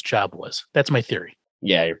Herman's job was. That's my theory.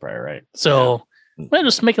 Yeah, you're probably right. So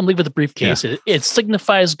just make him leave with the briefcase. Yeah. It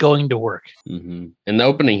signifies going to work. In the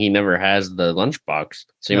opening, he never has the lunchbox,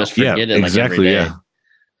 so he must forget it exactly, like every day.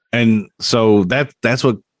 And so that's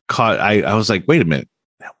what caught. I was like, wait a minute,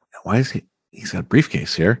 why is he's got a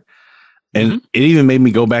briefcase here? And it even made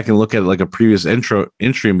me go back and look at like a previous entry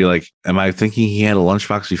and be like, am I thinking he had a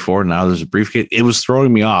lunchbox before? Now there's a briefcase. It was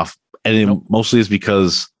throwing me off. And it mostly is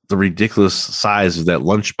because the ridiculous size of that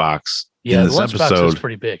lunchbox in this episode is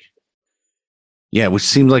pretty big. Yeah, which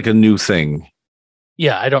seemed like a new thing.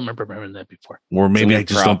 Yeah, I don't remember that before. Or maybe I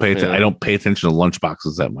just don't pay attention. I don't pay attention to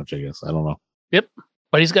lunchboxes that much, I guess. I don't know. Yep.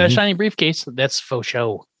 But he's got a shiny briefcase. That's faux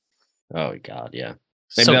show. Oh, God, yeah.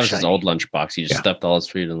 Maybe that was his old lunchbox. He just stuffed all his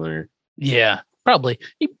food in there. Yeah, probably.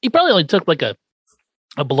 He probably only took like a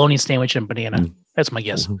bologna sandwich and banana. That's my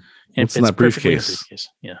guess. And it's not briefcase.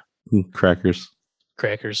 Yeah. Crackers,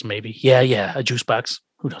 maybe. Yeah. A juice box.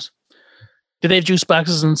 Who knows? Did they have juice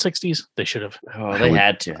boxes in the 60s? They should have. Oh, they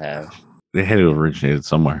had to have. They had to have originated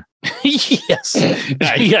somewhere. Yes.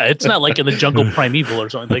 Yeah, it's not like in the jungle primeval or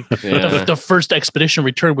something. Like the first expedition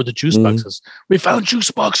returned with the juice boxes. We found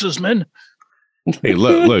juice boxes, man. Hey,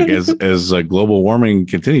 look! As global warming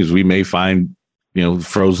continues, we may find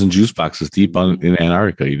frozen juice boxes deep in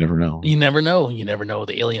Antarctica. You never know. You never know.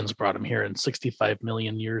 The aliens brought them here in 65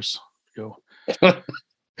 million years ago.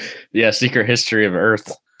 Yeah, secret history of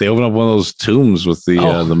Earth. They open up one of those tombs with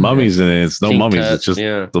the mummies in it. It's no mummies. It's just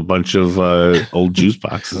a bunch of old juice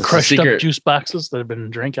boxes. Crushed up juice boxes that have been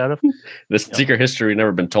drank out of. The secret history we've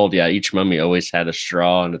never been told. Yeah, each mummy always had a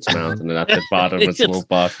straw in its mouth, and then at the bottom it's a little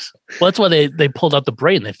box. Well, that's why they pulled out the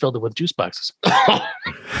brain. They filled it with juice boxes.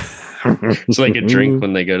 So they could drink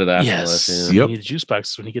when they go to the afterlife. Yes. You need juice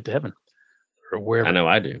boxes when you get to heaven. Or wherever. I know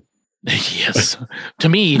I do. Yes. To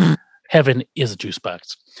me, heaven is a juice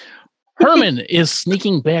box. Herman is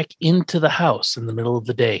sneaking back into the house in the middle of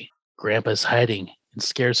the day. Grandpa's hiding and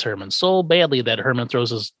scares Herman so badly that Herman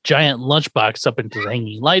throws his giant lunchbox up into the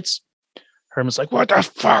hanging lights. Herman's like, what the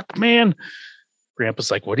fuck, man?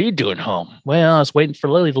 Grandpa's like, what are you doing home? Well, I was waiting for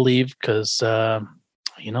Lily to leave because, I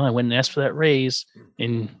went and asked for that raise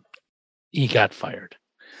and he got fired.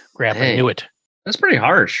 Grandpa knew it. That's pretty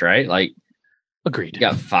harsh, right? Like, agreed. You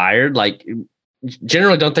got fired. Like,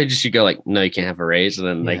 generally, don't they just go like, no, you can't have a raise,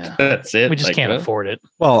 and then that's it. We just can't afford it.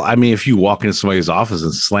 Well, I mean, if you walk into somebody's office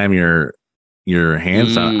and slam your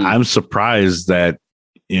hands on, I'm surprised that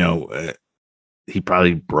he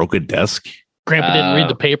probably broke a desk. Grandpa didn't read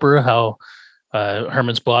the paper how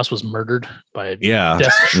Herman's boss was murdered by a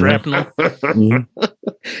desk shrapnel.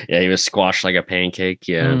 Yeah, he was squashed like a pancake.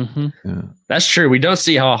 Yeah, that's true. We don't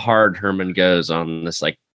see how hard Herman goes on this,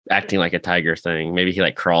 like, acting like a tiger thing. Maybe he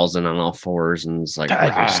like crawls in on all fours and is like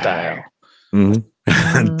tiger style.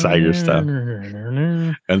 Tiger style.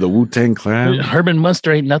 And the Wu-Tang Clan. Herman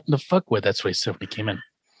Munster ain't nothing to fuck with. That's why he came in.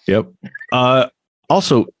 Yep.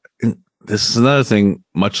 Also, this is another thing.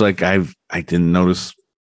 Much like I didn't notice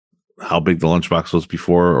how big the lunchbox was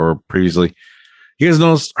before or previously. You guys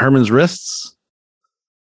notice Herman's wrists?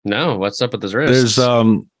 No. What's up with his wrists?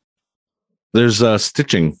 There's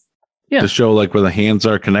stitching. To show like where the hands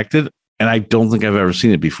are connected, and I don't think I've ever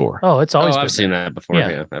seen it before. Oh, it's always. I've seen that before.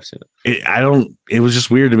 Yeah, I've seen it. It was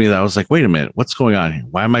just weird to me that I was like, wait a minute, what's going on here?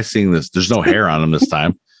 Why am I seeing this? There's no hair on him this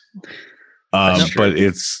time. But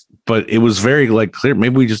it was very like clear.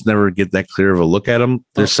 Maybe we just never get that clear of a look at him.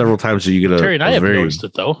 There's several times that you get Terry and I haven't noticed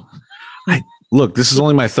it though. Look, this is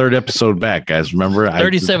only my third episode back, guys. Remember,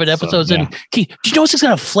 37 episodes in. Did you notice he's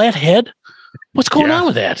got a flat head? What's going on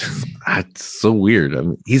with that? It's so weird. I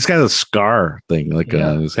mean, he's got a scar thing like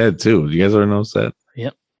on his head too. You guys ever notice that?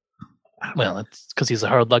 Yep. Well, it's because he's a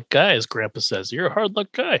hard luck guy, as Grandpa says. You're a hard luck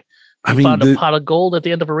guy. I mean, found a pot of gold at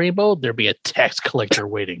the end of a rainbow. There'd be a tax collector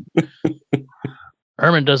waiting.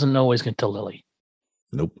 Herman doesn't know what he's going to tell Lily.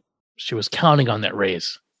 Nope. She was counting on that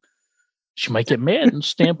raise. She might get mad and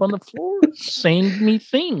stamp on the floor, saying me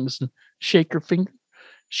things, and shake her finger.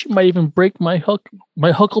 She might even break my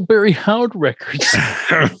Huckleberry Hound records,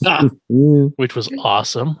 which was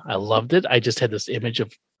awesome. I loved it. I just had this image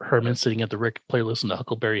of Herman sitting at the record player listening to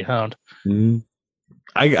Huckleberry Hound.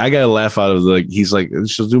 I got a laugh out of he's like,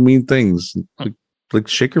 she'll do mean things. Like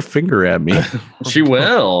shake her finger at me. She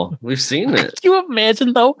will. We've seen it. Can you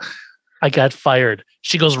imagine though? I got fired.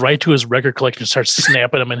 She goes right to his record collection and starts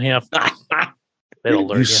snapping them in half. That'll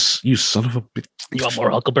learn you. You son of a bitch. You want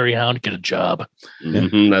more Huckleberry Hound? Get a job.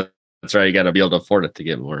 That's right. You got to be able to afford it to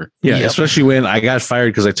get more. Yeah, especially when I got fired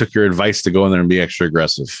because I took your advice to go in there and be extra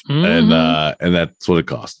aggressive, and that's what it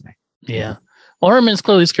cost me. Yeah. Well, Herman's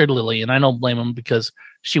clearly scared of Lily, and I don't blame him because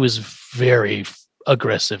she was very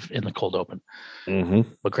aggressive in the cold open.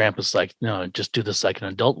 But Grandpa's like, no, just do this like an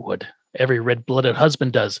adult would. Every red-blooded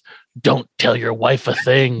husband does. Don't tell your wife a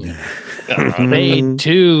thing. Made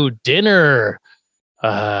to dinner.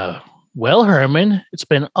 Well, Herman, it's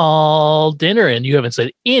been all dinner and you haven't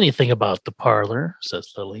said anything about the parlor,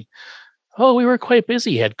 says Lily. Oh, we were quite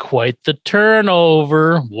busy. Had quite the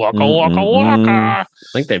turnover. Waka, waka, waka. I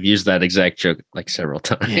think they've used that exact joke like several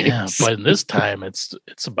times. Yeah, but this time it's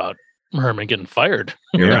about Herman getting fired.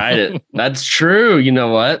 You're right. That's true. You know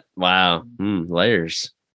what? Wow.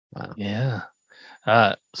 Layers. Wow. Yeah.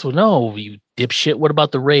 So no, you dipshit. What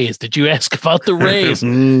about the raise? Did you ask about the raise?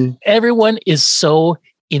 Everyone is so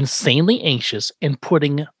insanely anxious and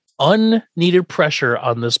putting unneeded pressure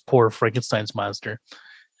on this poor Frankenstein's monster.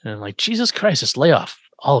 And I'm like, Jesus Christ, just lay off,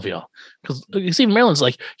 all of y'all. Because even Marilyn's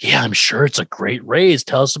like, yeah, I'm sure it's a great raise.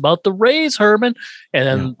 Tell us about the raise, Herman. And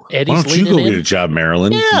then Eddie's why don't you go get a job,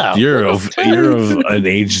 Marilyn? Yeah, you're of an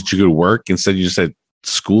age that you could work. Instead, you just had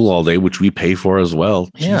school all day, which we pay for as well.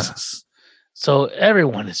 Yeah. Jesus. So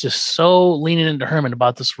everyone is just so leaning into Herman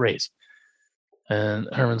about this raise. And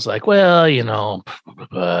Herman's like, well, he's going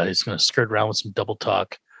to skirt around with some double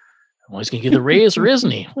talk. Well, he's going to get the raise, or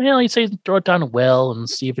isn't he? Well, he'd say throw it down a well and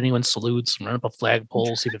see if anyone salutes, and run up a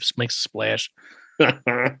flagpole, see if it makes a splash.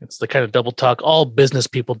 It's the kind of double talk all business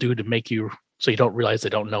people do to make you so you don't realize they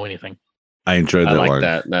don't know anything. I enjoyed that. I like one.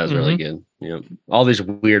 that. That was really good. Yeah, all these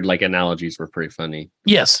weird analogies were pretty funny.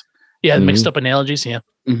 Yes, yeah, mixed up analogies. Yeah,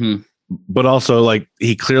 but also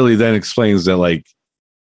he clearly then explains that like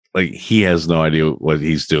he has no idea what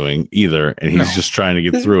he's doing either, and he's just trying to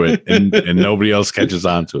get through it, and nobody else catches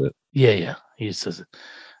on to it. Yeah. He says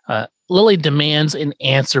it. Lily demands an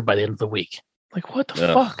answer by the end of the week. Like, what the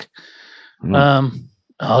fuck?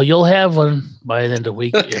 You'll have one by the end of the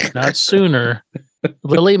week, if not sooner.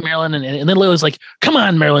 Lily, Marilyn, and then Lily's like, come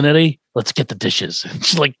on, Marilyn, Eddie, let's get the dishes. And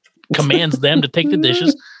she commands them to take the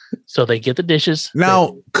dishes. So they get the dishes.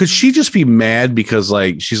 Now, could she just be mad because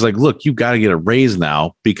she's like, look, you got to get a raise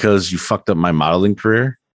now because you fucked up my modeling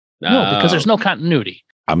career? No, because there's no continuity.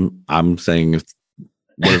 I'm saying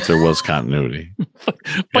what if there was continuity?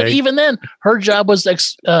 But even then, her job was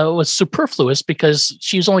superfluous because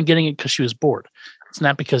she was only getting it because she was bored. It's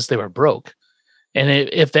not because they were broke. And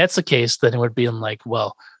if that's the case, then it would be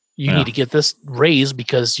well, you need to get this raise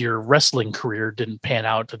because your wrestling career didn't pan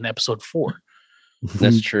out in episode 4.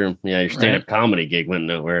 That's true. Yeah, your stand-up comedy gig went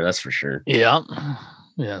nowhere. That's for sure. Yeah.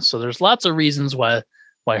 So there's lots of reasons why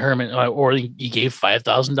Herman, or he gave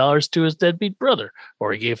 $5,000 to his deadbeat brother,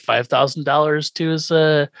 or he gave $5,000 to his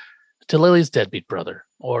to Lily's deadbeat brother,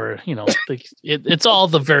 or it's all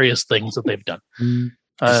the various things that they've done.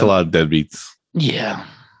 It's a lot of deadbeats. Yeah,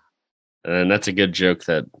 and that's a good joke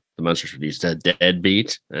that the monsters would use.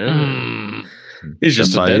 Deadbeat. He's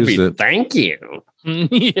just a deadbeat. Thank you.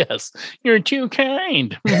 Yes, you're too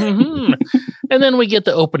kind. And then we get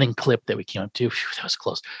the opening clip that we came up to. Whew, that was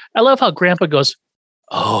close. I love how Grandpa goes,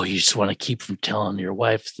 oh, you just want to keep from telling your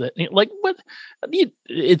wife that, what?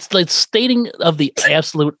 It's like stating of the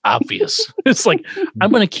absolute obvious. It's like,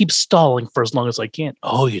 I'm going to keep stalling for as long as I can.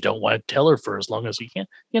 Oh, you don't want to tell her for as long as you can?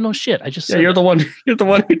 Yeah, no shit. I just said you're the one who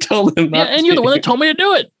told him. And you're the one that told me to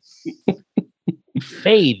do it.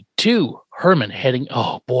 Fade to Herman heading.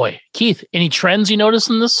 Oh boy, Keith. Any trends you notice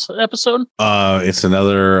in this episode? It's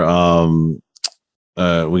another.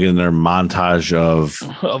 We get another montage of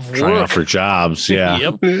trying out for jobs. Yeah.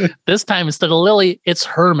 Yep. This time instead of Lily, it's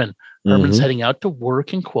Herman. Herman's heading out to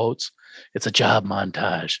work in quotes. It's a job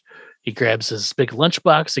montage. He grabs his big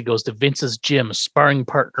lunchbox. He goes to Vince's gym. Sparring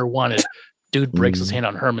partner wanted. Dude breaks his hand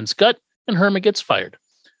on Herman's gut, and Herman gets fired.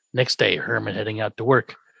 Next day, Herman heading out to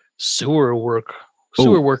work. Sewer worker.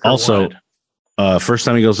 Also, first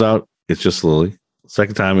time he goes out, it's just Lily.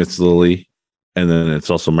 Second time, it's Lily, and then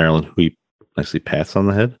it's also Marilyn, who he nicely pats on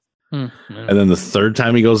the head. And then the third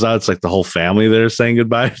time he goes out, it's like the whole family there saying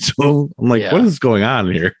goodbye to him. I'm like, what is going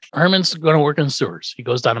on here? Herman's going to work in sewers. He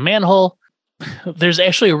goes down a manhole. There's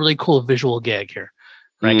actually a really cool visual gag here,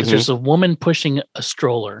 right? Because there's a woman pushing a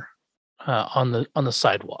stroller on the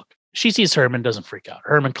sidewalk. She sees Herman, doesn't freak out.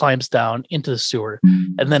 Herman climbs down into the sewer,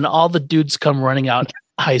 and then all the dudes come running out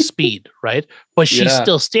high speed, right? But she's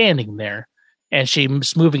still standing there, and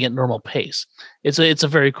she's moving at normal pace. It's a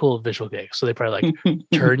very cool visual gag. So they probably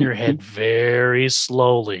turn your head very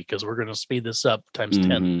slowly because we're going to speed this up times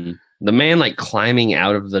 10. The man climbing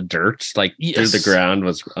out of the dirt, through the ground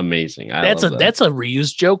was amazing. That's a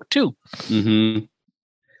reused joke too. From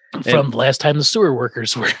the last time the sewer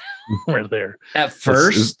workers were there. At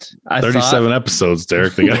first, I 37 episodes,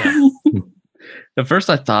 Derek. At first,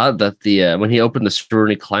 I thought that when he opened the sewer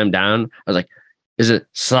and he climbed down, I was like, "Is it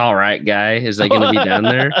all right, guy? Is that going to be down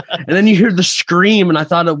there?" And then you hear the scream, and I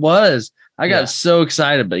thought it was. I got so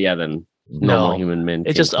excited, but then normal human men.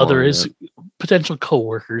 It's just his potential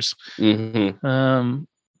coworkers.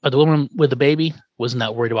 But the woman with the baby, was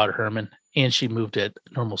not worried about Herman, and she moved at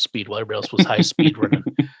normal speed while everybody else was high speed running.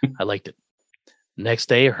 I liked it. Next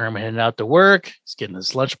day, Herman heading out to work. He's getting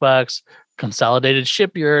his lunchbox. Consolidated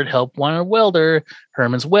Shipyard, help wanted welder.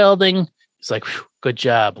 Herman's welding. He's like, good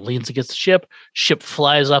job. Leans against the ship. Ship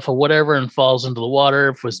flies off of whatever and falls into the water.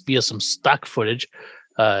 It was via some stock footage.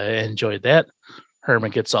 Enjoyed that.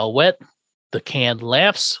 Herman gets all wet. The can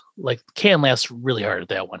laughs. Like, the can laughs really hard at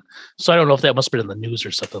that one. So I don't know if that must have been in the news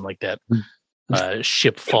or something like that.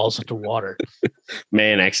 Ship falls into water.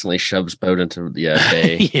 Man accidentally shoves boat into the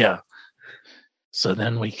bay. Yeah. So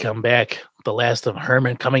then we come back. The last of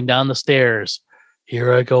Herman coming down the stairs.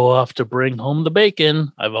 Here I go off to bring home the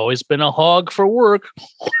bacon. I've always been a hog for work.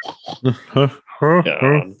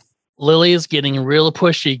 Lily is getting real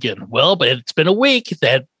pushy again. Well, but it's been a week.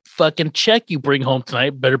 That fucking check you bring home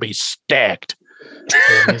tonight better be stacked.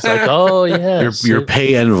 And he's like, oh, yeah. Your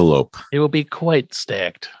pay envelope. It will be quite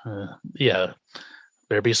stacked. Yeah.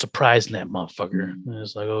 Better be surprised in that motherfucker. And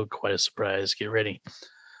it's like, oh, quite a surprise. Get ready.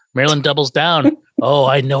 Marilyn doubles down. Oh,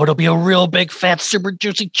 I know it'll be a real big, fat, super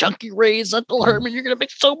juicy, chunky raise. Uncle Herman, you're going to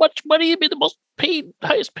make so much money. You'll be the most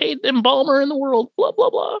highest paid embalmer in the world. Blah, blah,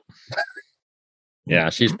 blah. Yeah,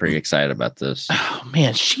 she's pretty excited about this. Oh,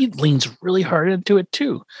 man, she leans really hard into it,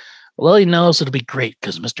 too. Lily knows it'll be great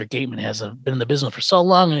because Mr. Gateman hasn't been in the business for so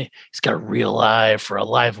long, and he's got a real eye for a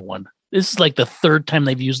live one. This is like the third time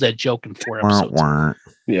they've used that joke in 4 episodes.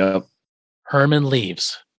 Yep. Herman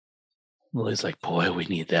leaves. Lily's like, boy, we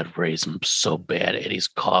need that raise so bad. Eddie's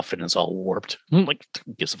coffin is all warped. I'm like,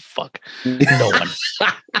 who gives a fuck? No one.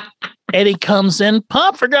 Eddie comes in.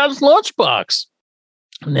 Pop forgot his lunchbox.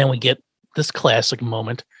 And then we get this classic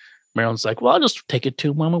moment. Marilyn's like, well, I'll just take it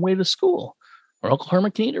to him on my way to school. Or Uncle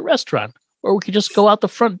Herman can eat at a restaurant. Or we could just go out the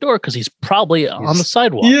front door because he's probably on the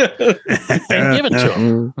sidewalk. Yeah. And give it to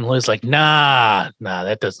him. And Lily's like, nah,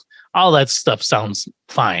 that doesn't. All that stuff sounds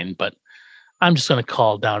fine, but I'm just going to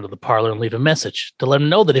call down to the parlor and leave a message to let him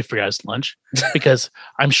know that he forgot his lunch because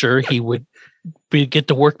I'm sure he would get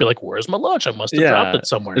to work, be like, where's my lunch? I must have dropped it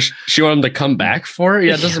somewhere. She want him to come back for it?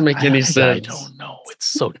 Yeah, it doesn't make any sense. I don't know. It's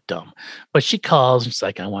so dumb. But she calls and she's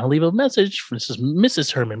like, I want to leave a message for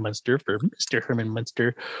Mrs. Herman Munster for Mr. Herman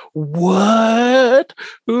Munster. What?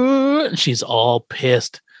 And she's all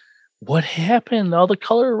pissed. What happened? All the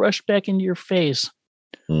color rushed back into your face.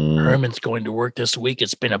 Herman's going to work this week.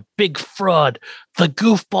 It's been a big fraud. The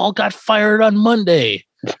goofball got fired on Monday.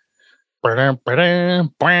 Cut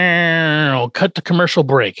to commercial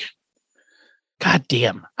break. God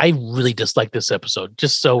damn. I really dislike this episode.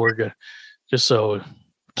 Just so we're good. It's all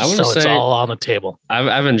on the table.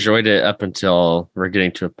 I've enjoyed it up until we're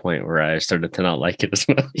getting to a point where I started to not like it as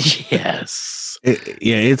much. Yes.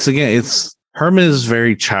 It's Herman is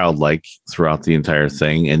very childlike throughout the entire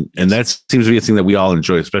thing. And that seems to be a thing that we all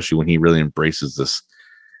enjoy, especially when he really embraces this.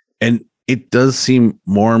 And it does seem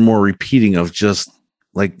more and more repeating of just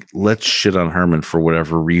like, let's shit on Herman for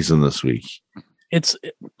whatever reason this week. It's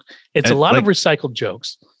a lot of recycled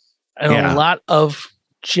jokes and a lot of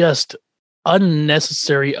just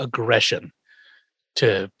unnecessary aggression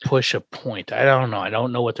to push a point. I don't know. I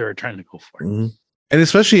don't know what they were trying to go for. Mm-hmm. And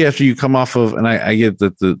especially after you come off of, and I get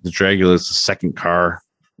that the Dragula is the second car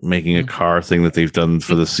making a car thing that they've done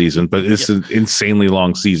for the season, but it's an insanely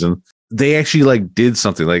long season. They actually like did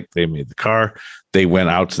something, like they made the car, they went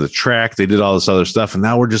out to the track, they did all this other stuff, and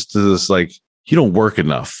now we're just to this like, you don't work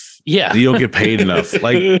enough. Yeah. You don't get paid enough.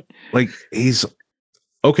 Like he's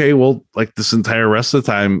okay. Well, like this entire rest of the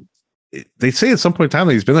time, they say at some point in time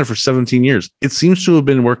that he's been there for 17 years. It seems to have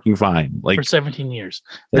been working fine. Like for 17 years.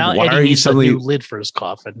 Like, now why Eddie needs suddenly a new lid for his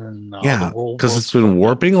coffin. And because it's been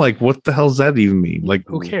warping. Like, what the hell does that even mean? Like,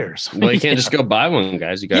 who cares? Well, you can't just go buy one,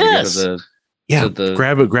 guys. You got to go to the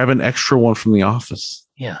grab an extra one from the office.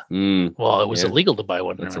 Yeah. Well, it was illegal to buy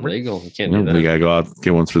one. It's remember? illegal. You can't do that. We got to go out and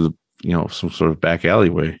get one through the some sort of back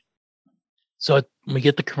alleyway. So we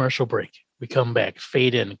get the commercial break. We come back,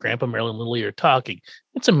 fade in. Grandpa, Marilyn, and Lily are talking.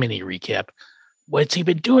 It's a mini recap. What's he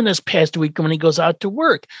been doing this past week when he goes out to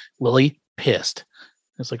work? Lily, pissed.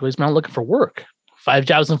 It's like, well, he's not looking for work. 5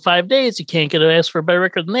 jobs in 5 days. You can't get an ask for a better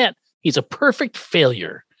record than that. He's a perfect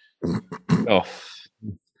failure.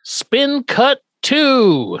 Spin cut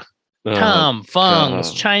 2. Tom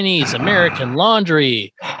Fung's Chinese American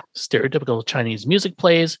Laundry. Stereotypical Chinese music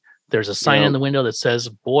plays. There's a sign in the window that says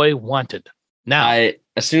 "Boy Wanted." Now,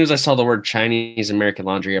 as soon as I saw the word Chinese American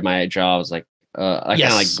Laundry at my jaw, I was like, I kind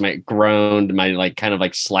of like my groaned, my like kind of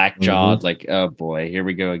like slack jawed, like, oh boy, here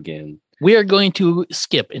we go again. We are going to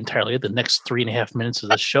skip entirely the next 3.5 minutes of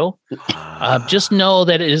this show. Just know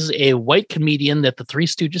that it is a white comedian that the Three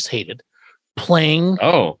Stooges hated playing.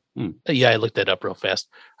 Oh, yeah, I looked that up real fast.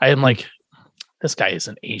 I am like, this guy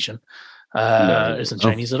isn't Asian. No. Isn't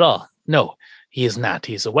Chinese at all. No, he is not.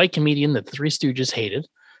 He's a white comedian that the Three Stooges hated.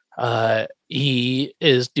 He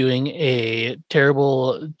is doing a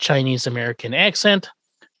terrible Chinese American accent.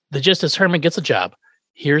 The gist is Herman gets a job.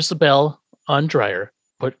 Here's the bell on dryer.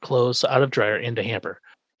 Put clothes out of dryer into hamper.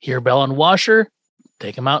 Here bell on washer.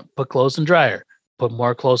 Take them out. Put clothes in dryer. Put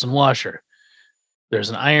more clothes in washer. There's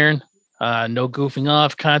an iron. No goofing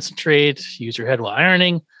off. Concentrate. Use your head while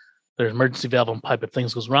ironing. There's emergency valve on pipe. If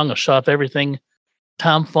things goes wrong, I'll shut off everything.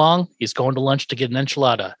 Tom Fong, he's going to lunch to get an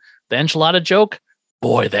enchilada. The enchilada joke,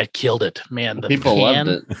 boy, that killed it. Man, the People loved pan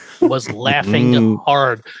it. was laughing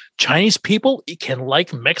hard. Chinese people can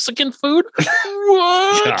like Mexican food?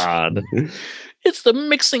 What? God. It's the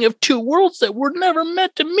mixing of two worlds that were never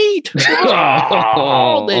meant to meet.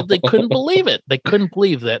 Oh, they couldn't believe it. They couldn't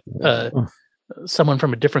believe that someone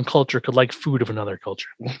from a different culture could like food of another culture.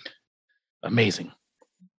 Amazing.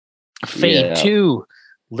 Fade 2.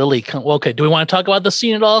 Lily. Okay, do we want to talk about the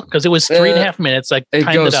scene at all? Because it was 3.5 minutes. I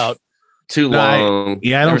timed it out. Too long.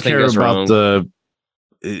 I don't care about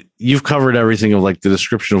you've covered everything of like the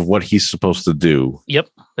description of what he's supposed to do. Yep.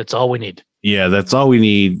 That's all we need. Yeah, that's all we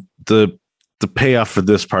need. The payoff for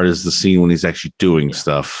this part is the scene when he's actually doing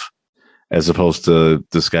stuff, as opposed to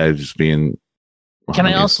this guy just being. Can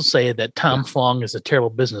I also say that Tom Fong is a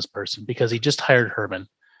terrible business person because he just hired Herman,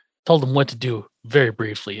 told him what to do very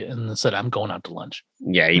briefly, and then said, "I'm going out to lunch."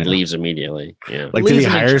 Yeah, he leaves immediately. Yeah. Like, did he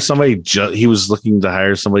hire somebody? He was looking to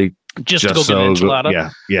hire somebody just to go get an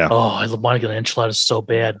enchilada. Yeah. Oh, I want to get an enchilada so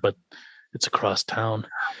bad, but it's across town,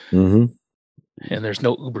 and there's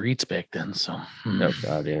no Uber Eats back then. So, oh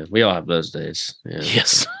god, yeah, we all have those days. Yeah.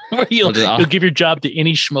 Yes, you'll give your job to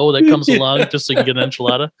any schmo that comes along just so you can get an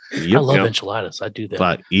enchilada. I love enchiladas. I do that,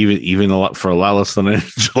 but even a lot for a lot less than an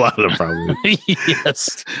enchilada, probably.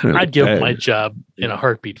 Yes, I'd give my job in a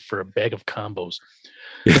heartbeat for a bag of combos.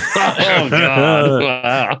 Oh god!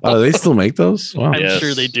 Wow. Oh, they still make those? Wow. I'm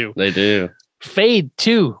sure they do. They do. Fade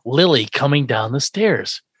 2. Lily coming down the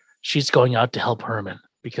stairs. She's going out to help Herman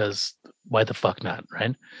because why the fuck not,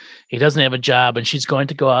 right? He doesn't have a job and she's going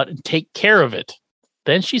to go out and take care of it.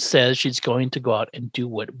 Then she says she's going to go out and do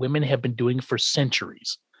what women have been doing for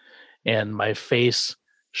centuries. And my face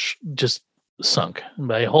just sunk.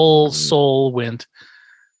 My whole soul went,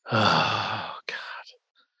 oh God.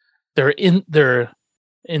 They're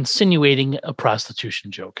insinuating a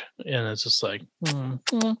prostitution joke. And it's just like,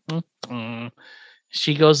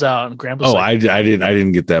 She goes out and Grandpa's I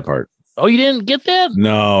didn't get that part. Oh, you didn't get that?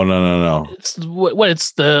 No. It's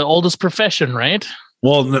it's the oldest profession, right?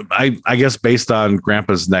 Well, I guess based on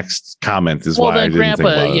Grandpa's next comment is why I didn't think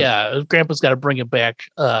about it. Grandpa's got to bring it back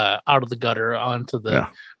out of the gutter onto the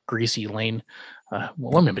greasy lane.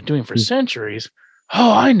 Women have been doing for centuries.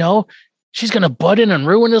 Oh, I know. She's going to butt in and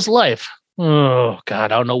ruin his life. Oh,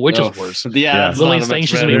 God, I don't know which is worse. Yeah. Lily's saying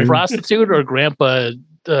she's going to be a prostitute or Grandpa.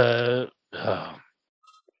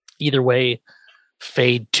 Either way,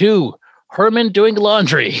 Fade 2. Herman doing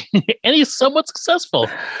laundry, and he's somewhat successful.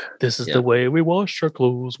 This is the way we wash our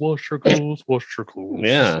clothes, wash our clothes, wash our clothes.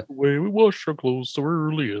 Yeah. This is the way we wash our clothes so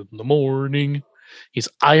early in the morning. He's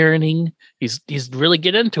ironing. He's really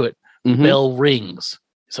get into it. Mm-hmm. Bell rings.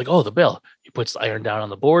 He's like, oh, the bell. He puts the iron down on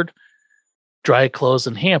the board. Dry clothes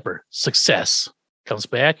in hamper. Success. Comes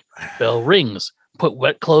back. Bell rings. Put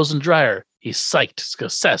wet clothes in dryer. He's psyched.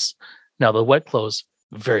 Success. Now the wet clothes,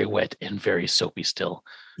 very wet and very soapy still.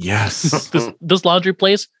 Yes. This laundry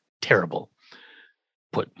place, terrible.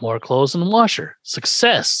 Put more clothes in the washer.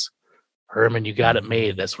 Success. Herman, you got it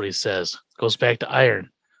made. That's what he says. Goes back to iron.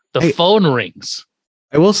 The phone rings.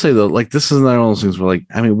 I will say though, like this is not one of those things where like,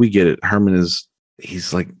 I mean, we get it. Herman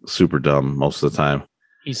he's like super dumb most of the time.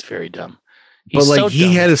 He's very dumb. But like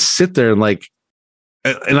he had to sit there and like,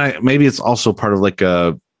 and maybe it's also part of like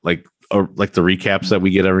the recaps that we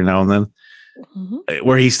get every now and then,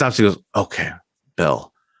 where he stops. He goes, "Okay,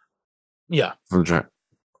 bell, yeah, from the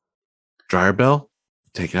dryer bell,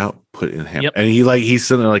 take it out, put it in ham." Yep. And he's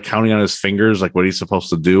sitting there like counting on his fingers, like what he's supposed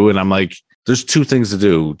to do. And I'm like, "There's two things to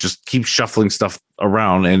do. Just keep shuffling stuff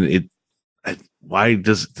around." And why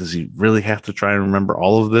does he really have to try and remember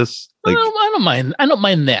all of this? Like, I don't mind. I don't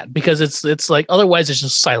mind that because it's like otherwise it's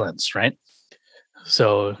just silence, right?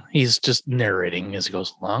 So he's just narrating as he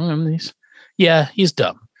goes along, and he's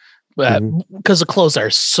dumb, because the clothes are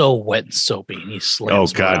so wet and soapy, and he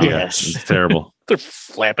slams. Oh God, yeah, it's terrible. They're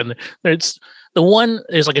flapping. There's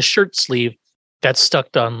there's like a shirt sleeve that's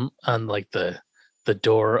stuck on like the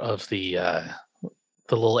door of the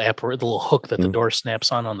little the little hook that the door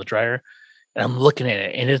snaps on the dryer, and I'm looking at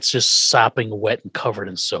it, and it's just sopping wet and covered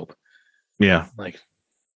in soap. Yeah, like,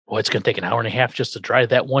 boy, it's gonna take an hour and a half just to dry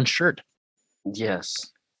that one shirt.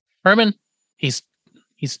 Yes. Herman, he's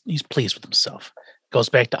pleased with himself. Goes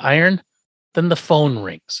back to iron. Then the phone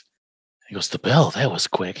rings. He goes, the bell, that was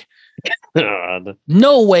quick. God.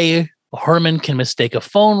 No way Herman can mistake a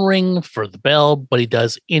phone ring for the bell, but he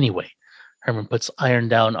does anyway. Herman puts iron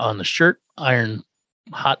down on the shirt, iron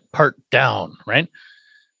hot part down, right?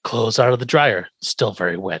 Clothes out of the dryer, still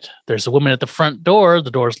very wet. There's a woman at the front door. The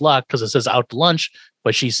door's locked because it says out to lunch,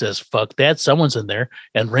 but she says, fuck that, someone's in there,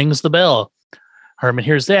 and rings the bell. Herman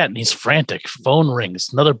hears that and he's frantic. Phone rings,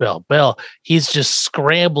 another bell. He's just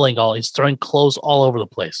scrambling he's throwing clothes all over the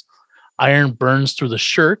place. Iron burns through the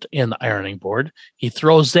shirt and the ironing board. He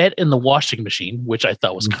throws that in the washing machine, which I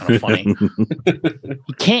thought was kind of funny.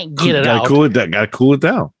 He can't get it out. Gotta cool it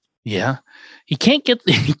down. Yeah. He can't get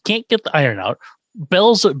the iron out.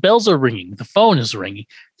 Bells are ringing. The phone is ringing.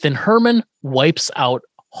 Then Herman wipes out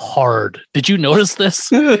hard. Did you notice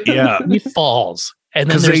this? Yeah. He falls.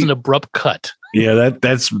 And then there's an abrupt cut. Yeah,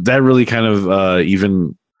 that really kind of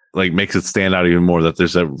even like makes it stand out even more that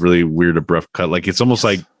there's that really weird abrupt cut. Like it's almost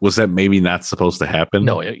like, was that maybe not supposed to happen?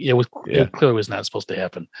 No, it clearly was not supposed to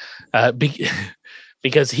happen.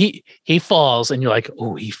 Because he falls and you're like,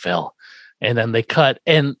 oh, he fell. And then they cut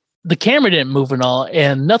and the camera didn't move at all,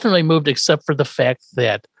 and nothing really moved except for the fact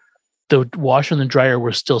that the washer and the dryer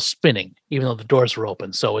were still spinning, even though the doors were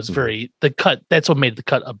open. So it's that's what made the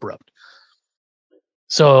cut abrupt.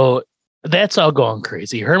 So that's all going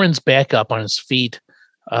crazy. Herman's back up on his feet.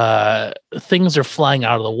 Things are flying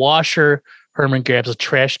out of the washer. Herman grabs a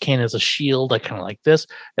trash can as a shield. I kind of like this.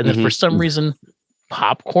 And then for some reason,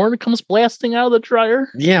 popcorn comes blasting out of the dryer.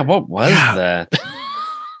 Yeah, what was that?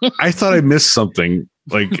 I thought I missed something.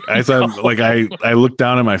 Like I thought, like I looked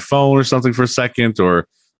down at my phone or something for a second, or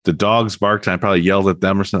the dogs barked and I probably yelled at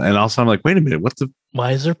them or something. And also I'm like, wait a minute,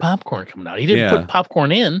 why is there popcorn coming out? He didn't put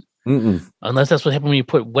popcorn in. Unless that's what happened when you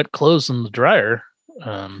put wet clothes in the dryer.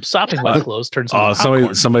 Sopping wet clothes turns into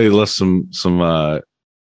popcorn. Somebody left some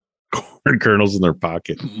corn kernels in their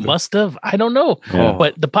pocket. Must have. I don't know. Yeah.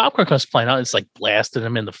 But the popcorn comes flying out. It's like blasting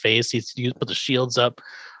him in the face. He's put the shields up.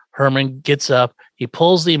 Herman gets up. He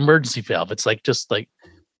pulls the emergency valve. It's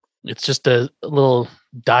just a little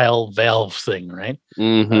dial valve thing, right?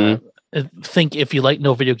 Think if you like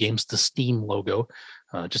no video games, the Steam logo.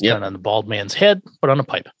 Just turn on the bald man's head, put on a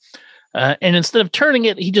pipe. And instead of turning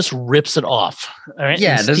it, he just rips it off. All right?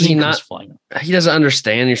 Yeah, does he not? He doesn't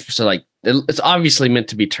understand. You're supposed to it's obviously meant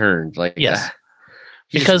to be turned. Like, yes.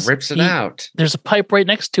 He because just rips it out. There's a pipe right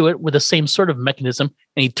next to it with the same sort of mechanism,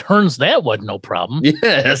 and he turns that one, no problem.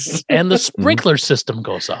 Yes. And the sprinkler system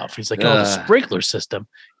goes off. He's like, the sprinkler system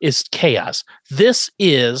is chaos. This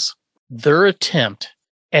is their attempt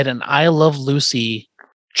at an I Love Lucy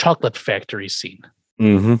chocolate factory scene.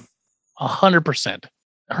 100%.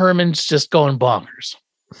 Herman's just going bonkers.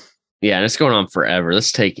 Yeah, and it's going on forever.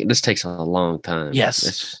 This takes a long time.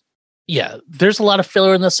 Yes. Yeah, there's a lot of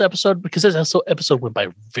filler in this episode because this episode went by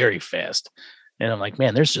very fast. And I'm like,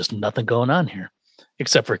 man, there's just nothing going on here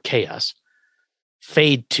except for chaos.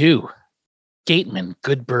 Fade 2. Gateman,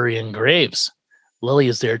 Goodbury, and Graves. Lily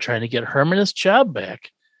is there trying to get Herman his job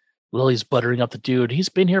back. Lily's buttering up the dude. He's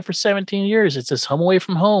been here for 17 years. It's his home away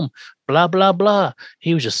from home. Blah, blah, blah.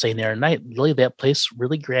 He was just saying the other night, Lily, that place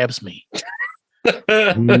really grabs me.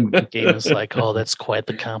 Gateman's like, oh, that's quite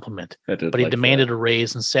the compliment. But he demanded a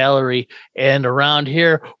raise in salary. And around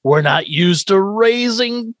here, we're not used to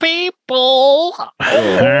raising people.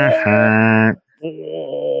 That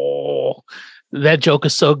joke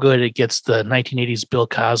is so good, it gets the 1980s Bill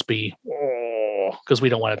Cosby. Because we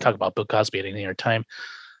don't want to talk about Bill Cosby at any other time.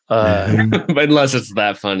 Unless it's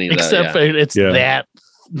that funny. Except for it's that.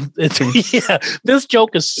 This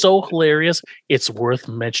joke is so hilarious. It's worth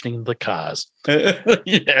mentioning the cause.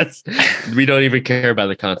 Yes. We don't even care about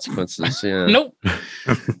the consequences. Yeah. Nope.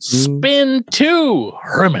 Spin 2.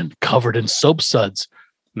 Herman covered in soap suds.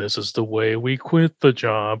 This is the way we quit the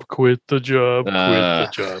job. Quit the job. Quit the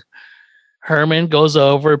job. Herman goes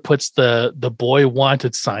over, puts the boy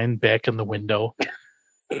wanted sign back in the window,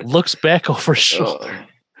 looks back over his shoulder.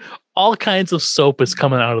 All kinds of soap is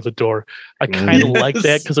coming out of the door. I kind of like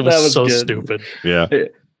that because it was so good. Stupid. Yeah.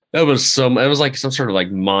 It was like some sort of like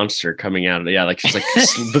monster coming out of it. Yeah, like it's like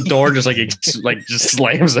the door just just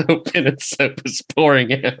slams open and soap is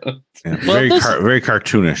pouring out. Yeah, very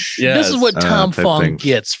cartoonish. Yeah, this is what Tom Fong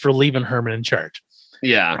gets for leaving Herman in charge.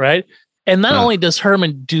 Yeah. Right? And not only does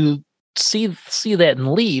Herman see that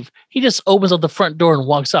and leave, he just opens up the front door and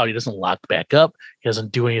walks out. He doesn't lock back up. He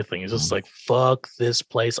doesn't do anything. He's just like, fuck this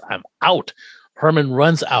place. I'm out. Herman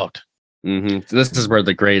runs out. So this is where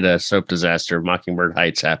the great soap disaster of Mockingbird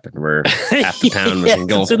Heights happened, where half the town was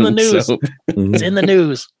engulfed in the news. Soap. It's in the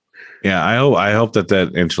news. Yeah, I hope that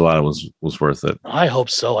enchilada was worth it. I hope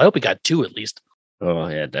so. I hope he got 2 at least. Oh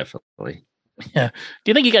yeah, definitely. Yeah. Do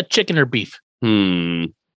you think he got chicken or beef? I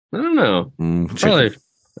don't know. Chicken. Probably.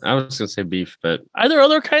 I was gonna say beef, but Are there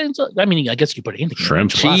other kinds of? I mean, I guess you put anything.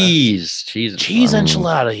 Shrimp. In enchilada. cheese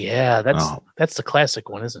Enchilada. Yeah, that's the classic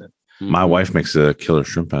one, isn't it? My wife makes a killer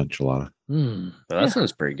shrimp enchilada. Well, that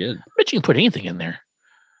sounds pretty good. I bet you can put anything in there.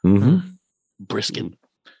 Mm-hmm. Brisket.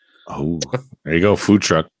 Oh, there you go. Food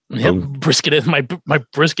truck. Yep. Brisket in my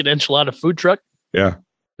brisket enchilada food truck. Yeah.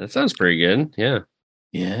 That sounds pretty good. Yeah.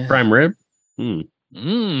 Yeah. Prime rib. Or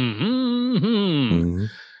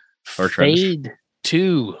fade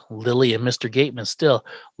to Lily and Mr. Gateman still.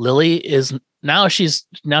 Lily is now she's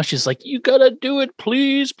like, you gotta do it,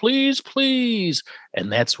 please, please, please.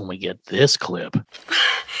 And that's when we get this clip.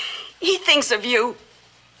 He thinks of you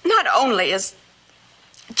not only as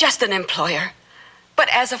just an employer, but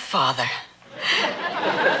as a father.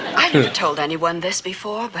 I've never told anyone this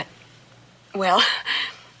before, but, well,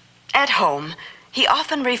 at home, he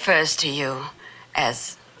often refers to you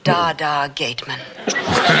as Dada Gateman.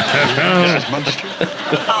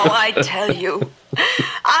 Oh, I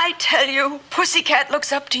tell you, Pussycat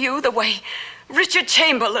looks up to you the way Richard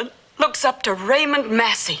Chamberlain looks up to Raymond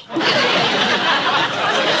Massey.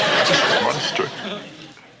 Monster.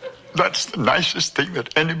 That's the nicest thing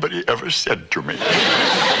that anybody ever said to me.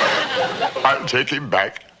 I'll take him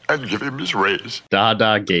back and give him his raise.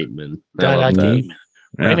 Dada Gateman. Dada Gateman.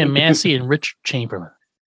 Yeah. Raymond Massey and Richard Chamberlain.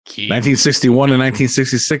 1961 and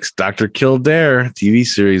 1966, Dr. Kildare TV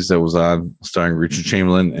series that was on, starring Richard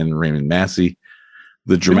Chamberlain and Raymond Massey.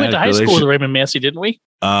 The dramatic we went to high school with Raymond Massey, didn't we?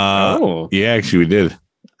 Yeah, actually we did.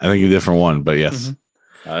 I think a different one, but yes.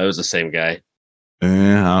 Mm-hmm. It was the same guy.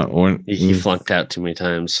 Yeah, he flunked out too many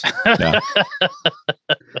times. Yeah.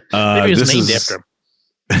 Maybe he was named after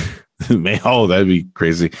him. Oh, that'd be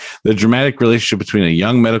crazy. The dramatic relationship between a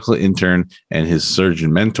young medical intern and his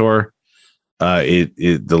surgeon mentor.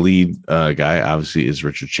 The lead guy obviously is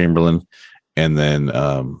Richard Chamberlain, and then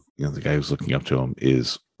the guy who's looking up to him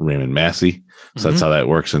is Raymond Massey. So that's how that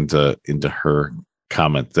works into her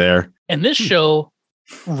comment there. And this show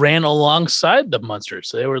ran alongside the Munsters.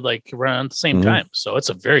 So they were like around the same time. So it's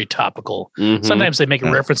a very topical. Sometimes they make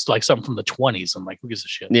a reference to like something from the 20s. I'm like, who gives a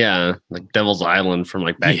shit? Yeah, like Devil's Island from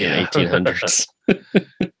like back in the 1800s.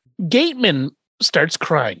 Gateman starts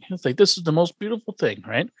crying. It's like, this is the most beautiful thing,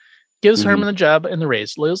 right? Gives Herman the job and the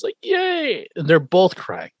raise. Liz like, yay! And they're both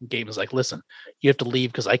crying. Gateman's like, listen, you have to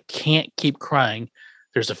leave because I can't keep crying.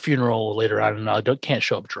 There's a funeral later on, and I can't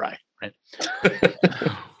show up dry, right?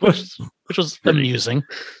 which was amusing.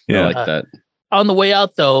 Yeah, I like that. On the way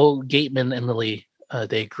out, though, Gateman and Lily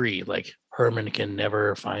they agree. Like, Herman can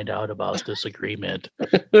never find out about this agreement.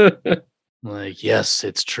 Like, yes,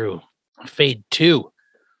 it's true. Fade 2.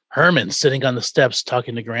 Herman sitting on the steps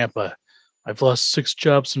talking to Grandpa. I've lost 6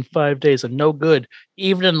 jobs in 5 days. I'm no good.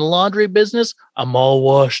 Even in the laundry business, I'm all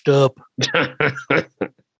washed up.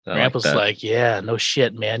 Grandpa's like, yeah, no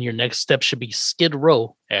shit, man. Your next step should be Skid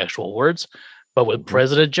Row, actual words. But with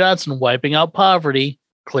President Johnson wiping out poverty,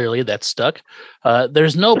 clearly that's stuck.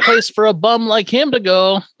 There's no place for a bum like him to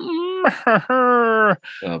go.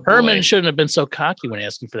 Herman shouldn't have been so cocky when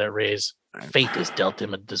asking for that raise. Fate has dealt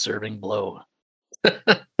him a deserving blow.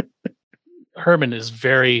 Herman is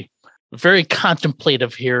very, very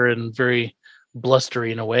contemplative here and very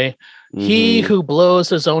blustery in a way. He who blows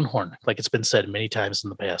his own horn, like it's been said many times in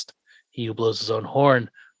the past, he who blows his own horn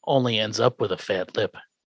only ends up with a fat lip.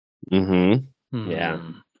 Yeah.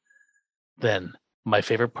 Then my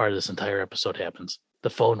favorite part of this entire episode happens. The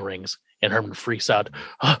phone rings and Herman freaks out.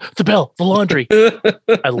 Oh, the bell, the laundry.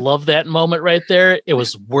 I love that moment right there. It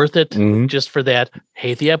was worth it just for that.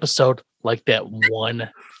 Hate the episode like that 1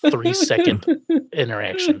 3-second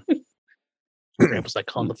interaction. Grandpa's like,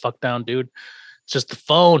 calm the fuck down, dude. It's just the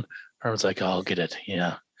phone. Herman's like, oh, I'll get it.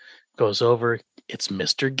 Yeah. Goes over. It's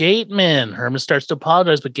Mr. Gateman. Herman starts to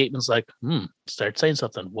apologize, but Gateman's like, start saying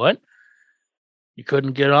something. What? You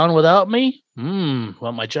couldn't get on without me?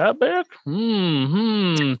 Want my job back?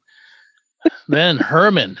 Then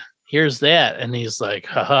Herman hears that, and he's like,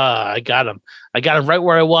 haha, I got him. I got him right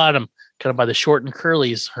where I want him. Kind of by the short and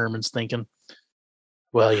curlies, Herman's thinking.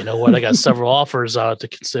 Well, you know what? I got several offers to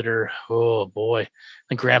consider. Oh boy.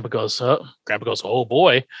 And Grandpa goes, oh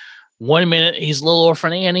boy. 1 minute he's Little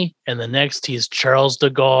Orphan Annie, and the next he's Charles de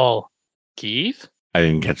Gaulle. Keith? I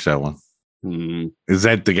didn't catch that one. Is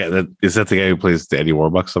that the guy who plays the Eddie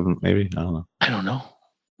Warbucks? Something maybe? I don't know. I don't know.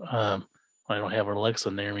 I don't have Alexa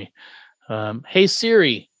near me. Hey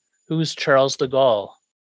Siri, who's Charles de Gaulle?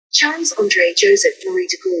 Charles Andre Joseph Marie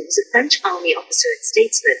de Gaulle was a French army officer and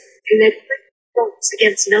statesman who led revolts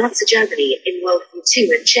against Nazi Germany in World War II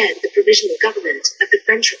and chaired the provisional government of the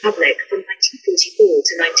French Republic from 1944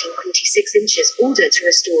 to 1946 inches order to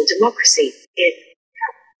restore democracy in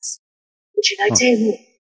France. Would you like to hear more?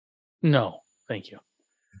 No, thank you.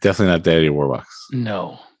 Definitely not Daddy Warbucks.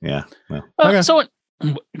 No. Yeah. No. So,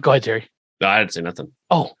 go ahead, Terry. No, I didn't say nothing.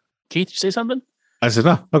 Oh, Keith, you say something? I said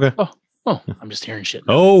no. Okay. Oh, I'm just hearing shit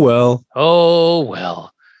now. Oh well. Oh,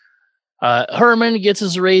 well. Herman gets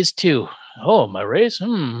his raise too. Oh, my raise?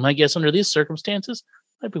 I guess under these circumstances,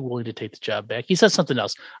 I'd be willing to take the job back. He said something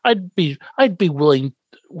else. I'd be willing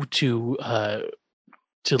to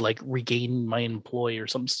like regain my employee or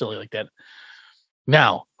something silly like that.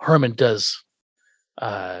 Now, Herman does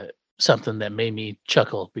something that made me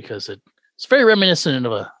chuckle because it's very reminiscent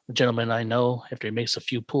of a gentleman I know after he makes a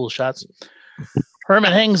few pool shots.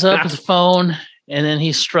 Herman hangs up his phone and then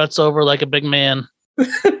he struts over like a big man.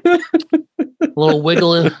 little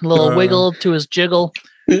wiggle to his jiggle.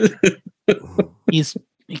 He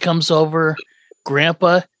comes over,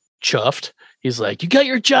 Grandpa chuffed. He's like, "You got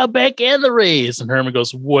your job back and the raise." And Herman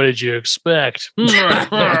goes, "What did you expect?" No,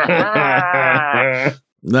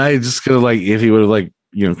 I just could have if he would have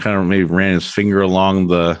kind of maybe ran his finger along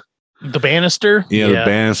the banister. The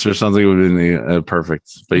banister or something would have been perfect.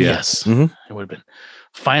 But yeah. Yes, it would have been.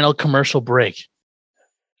 Final commercial break.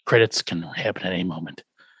 Credits can happen at any moment.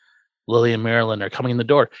 Lily and Marilyn are coming in the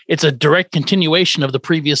door. It's a direct continuation of the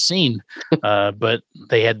previous scene, but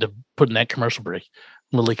they had to put in that commercial break.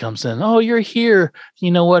 Lily comes in. "Oh, you're here.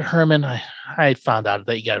 You know what, Herman? I found out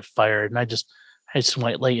that you got fired, and I just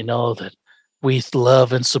want to let you know that we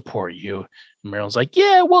love and support you." And Marilyn's like,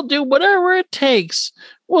 "Yeah, we'll do whatever it takes.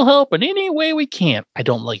 We'll help in any way we can." I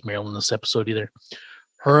don't like Marilyn in this episode either.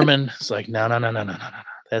 Herman is like, no.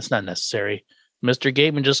 That's not necessary. Mr.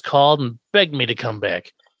 Gateman just called and begged me to come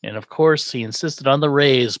back. And of course, he insisted on the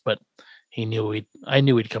raise, but I knew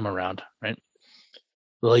he'd come around, right?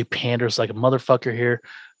 Lily panders like a motherfucker here.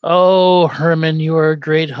 "Oh, Herman, you are a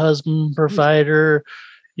great husband, provider.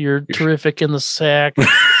 You're terrific in the sack."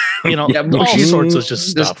 All sorts of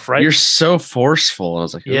just stuff, right? You're so forceful. I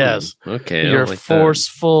was like, yes, okay. You're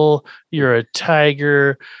forceful. You're a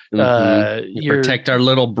tiger. You protect our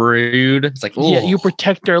little brood. It's like, yeah, you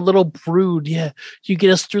protect our little brood. Yeah, you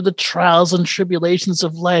get us through the trials and tribulations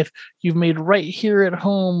of life. You've made right here at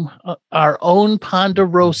home our own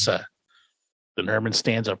Ponderosa. Then Herman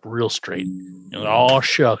stands up real straight. "Oh,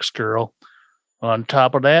 shucks, girl. On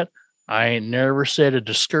top of that, I ain't never said a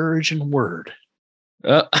discouraging word."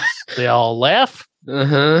 They all laugh.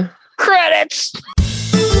 Credits.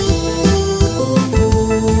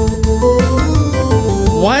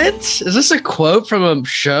 What? Is this a quote from a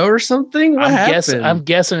show or something? What happened? I'm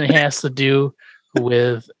guessing it has to do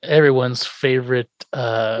with everyone's favorite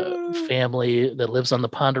family that lives on the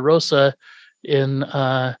Ponderosa in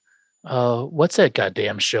what's that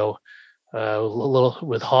goddamn show? Little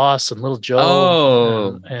with Hoss and Little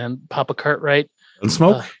Joe and Papa Cartwright. And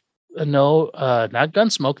Smoke? No, not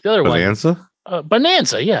Gunsmoke. The other Bonanza? one.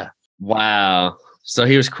 Bonanza, yeah. Wow. So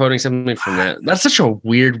he was quoting something from that. That's such a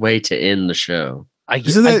weird way to end the show.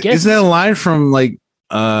 Isn't that a line from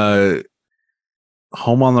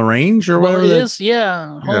Home on the Range or whatever? It is,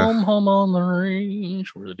 yeah. Home on the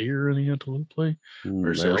range where the deer and the antelope play.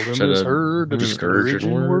 Where seldom is heard a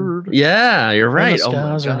discouraging word. Yeah, you're right. The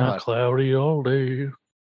skies are not cloudy all day.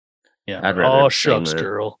 Yeah. Oh, shucks,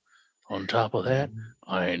 girl. On top of that,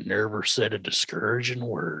 I ain't never said a discouraging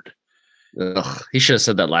word. Ugh, he should have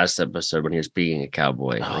said that last episode when he was being a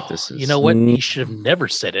cowboy. Like this is, you know what? He should have never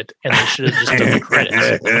said it, and they should have just done the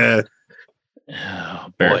credits. Oh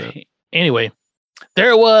boy. Anyway, there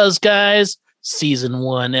it was, guys. Season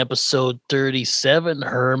 1, episode 37,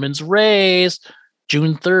 Herman's Raise,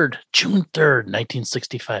 June 3rd,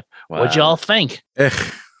 1965. Wow. What'd y'all think?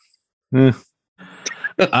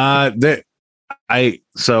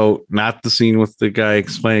 So not the scene with the guy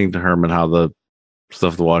explaining to Herman how the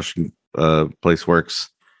stuff the washing place works,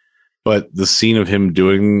 but the scene of him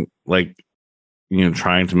doing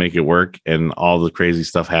trying to make it work and all the crazy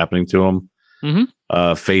stuff happening to him,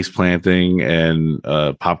 face planting and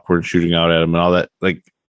popcorn shooting out at him and all that.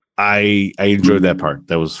 I enjoyed that part.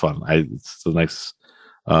 That was fun. It's a nice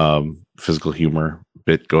physical humor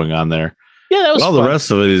bit going on there. Yeah, that was all fun. The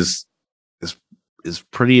rest of it is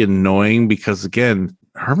pretty annoying because again,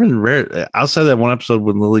 Herman outside that one episode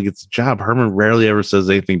when Lily gets a job, Herman rarely ever says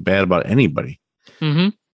anything bad about anybody.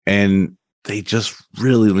 And they just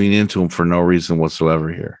really lean into him for no reason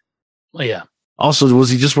whatsoever here. Well, yeah. Also,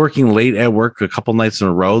 was he just working late at work a couple nights in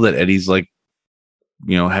a row that Eddie's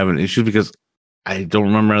having issues? Because I don't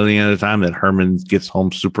remember any other time that Herman gets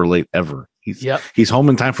home super late ever. He's home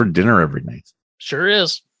in time for dinner every night. Sure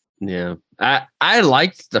is. Yeah. I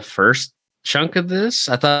liked the first chunk of this.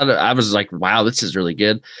 I was like, wow, this is really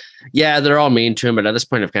good. Yeah, they're all mean to him, but at this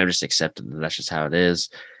point I've kind of just accepted that that's just how it is.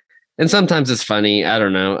 And sometimes it's funny. I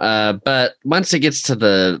don't know. But once it gets to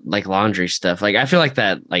the like laundry stuff, like I feel like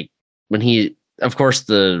that, like when he, of course,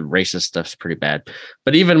 the racist stuff's pretty bad.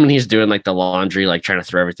 But even when he's doing like the laundry, like trying to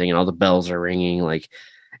throw everything and all the bells are ringing, like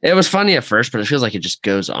it was funny at first, but it feels like it just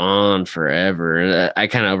goes on forever. And I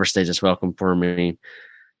kind of overstays its welcome for me.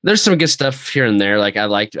 There's some good stuff here and there. Like I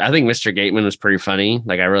think Mr. Gateman was pretty funny.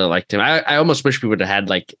 Like I really liked him. I almost wish we would have had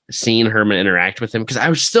like seen Herman interact with him because I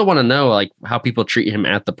would still want to know like how people treat him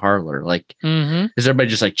at the parlor. Like, is everybody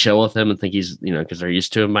just like chill with him and think he's, because they're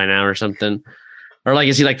used to him by now or something? Or like,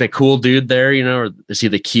 is he like the cool dude there, or is he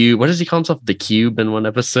the cube? What does he call himself? The cube in one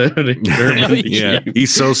episode? Yeah,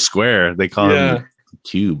 he's so square. They call him the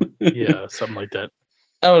cube. Yeah, something like that.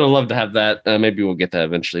 I would have loved to have that. Maybe we'll get that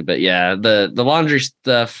eventually. But yeah, the laundry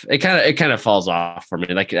stuff, it kind of falls off for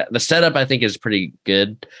me. Like the setup, I think is pretty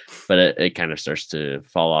good, but it kind of starts to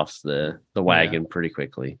fall off the wagon pretty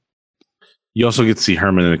quickly. You also get to see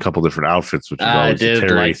Herman in a couple different outfits, which is always a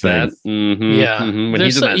Terry thing. Yeah, when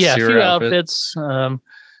he's in that a few outfit. outfits.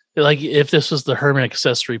 Like if this was the Herman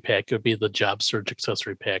accessory pack, it would be the job search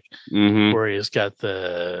accessory pack, where he's got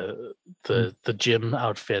the gym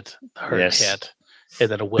outfit, the hard hat, and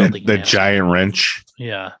then a welding the mask. giant wrench.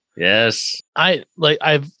 Yeah. Yes. I've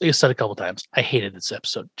said a couple times, I hated this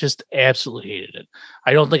episode. Just absolutely hated it.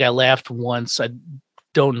 I don't think I laughed once. I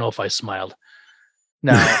don't know if I smiled.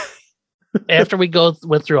 Now, after we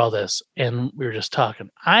went through all this and we were just talking,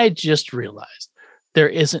 I just realized there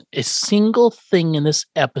isn't a single thing in this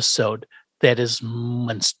episode that is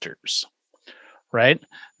monsters. Right?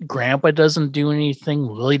 Grandpa doesn't do anything.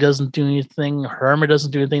 Willie doesn't do anything. Herman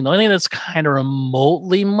doesn't do anything. The only thing that's kind of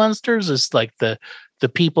remotely monsters is like the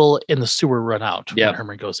people in the sewer run out when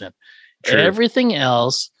Herman goes in. True. Everything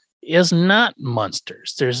else is not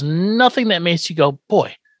monsters. There's nothing that makes you go,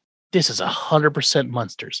 boy, this is 100%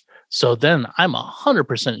 monsters. So then I'm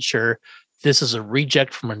 100% sure this is a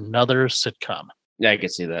reject from another sitcom. Yeah, I can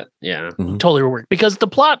see that. Yeah. Totally work because the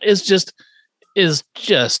plot is just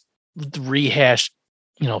rehashed,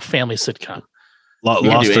 family sitcom.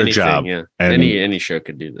 Lost their job. Yeah. Any show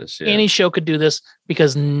could do this. Yeah. Any show could do this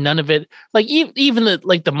because none of it, like even the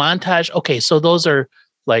montage. Okay, so those are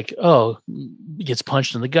like, he gets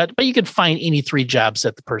punched in the gut, but you could find any 3 jobs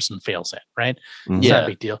that the person fails at, right? It's not a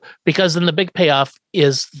big deal because then the big payoff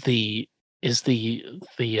is the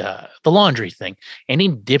laundry thing. Any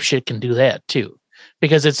dipshit can do that too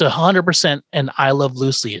because it's 100% an I Love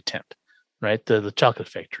Lucy attempt. Right, the chocolate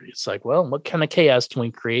factory. It's like, well, what kind of chaos can we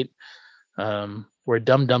create where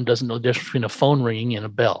Dum Dum doesn't know the difference between a phone ringing and a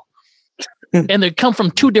bell? And they come from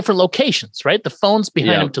 2 different locations, right? The phone's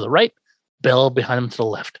behind him to the right, bell behind him to the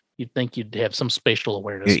left. You'd think you'd have some spatial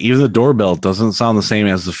awareness. Yeah, even the doorbell doesn't sound the same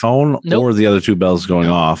as the phone or the other 2 bells going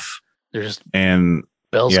off. There's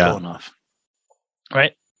bells going off,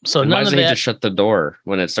 right? So why doesn't he just shut the door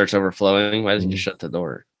when it starts overflowing? Why doesn't he just shut the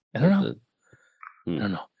door? I don't know. I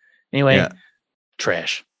don't know. Anyway,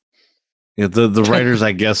 trash. Yeah, the writers,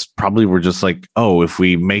 I guess, probably were just like, oh, if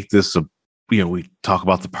we make this we talk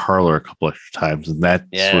about the parlor a couple of times, and that's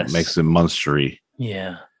what makes it monstery.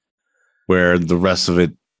 Yeah. Where the rest of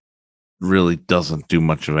it really doesn't do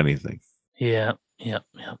much of anything. Yeah.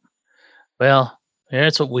 Well,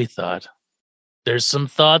 that's what we thought. There's some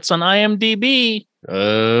thoughts on IMDb.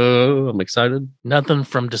 Oh, I'm excited. Nothing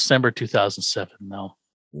from December 2007, though.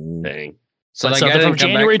 Dang. So something from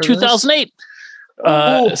January 2008.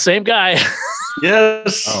 Same guy.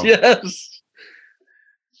 Yes.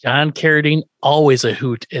 John Carradine, always a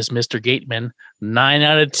hoot as Mr. Gateman. 9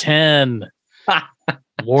 out of 10.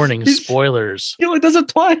 Warning, spoilers. He only does it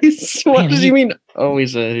twice. What does he mean?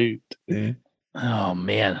 Always a hoot. Yeah. Oh,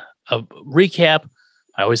 man. A recap.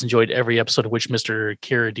 I always enjoyed every episode of which Mr.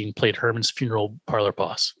 Carradine played Herman's funeral parlor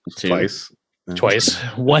boss. Twice.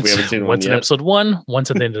 Once in episode 1,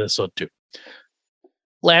 once at the end of episode 2.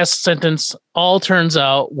 Last sentence, all turns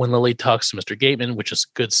out when Lily talks to Mr. Gateman, which is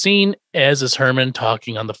a good scene, as is Herman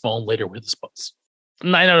talking on the phone later with his boss.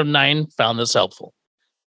 9 out of 9 found this helpful.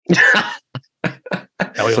 Now we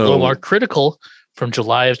have a little more critical from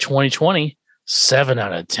July of 2020, 7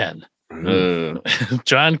 out of 10.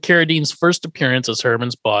 John Carradine's first appearance as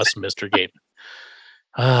Herman's boss, Mr. Gateman.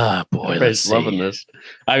 Ah, boy, everybody's loving this.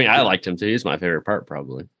 I mean, I liked him too. He's my favorite part,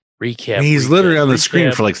 probably. Recap. He's literally on the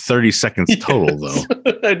screen for like 30 seconds total, though.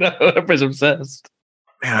 I know. Everybody's obsessed.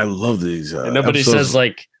 Man, I love these. And nobody says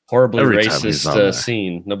like horribly racist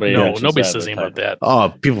scene. Nobody says anything about that.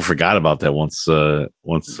 Oh, people forgot about that once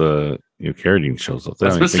Carradine shows up. They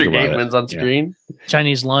That's don't even Mr. think about Gateman's it. on screen.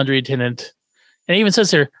 Chinese laundry attendant. And it even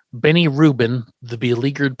says here, Benny Rubin, the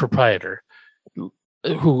beleaguered proprietor,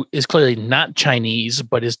 who is clearly not Chinese,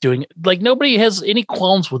 but is doing like nobody has any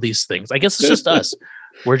qualms with these things. I guess it's just us.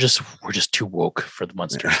 We're just too woke for the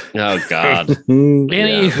Munsters. Oh God.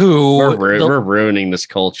 Anywho, We're ruining this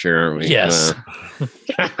culture, aren't we? yes.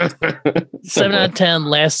 7 out of 10.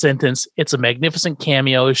 Last sentence. It's a magnificent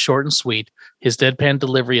cameo, short and sweet. His deadpan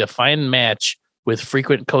delivery, a fine match with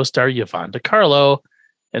frequent co-star Yvonne DiCarlo,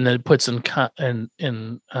 and then it puts in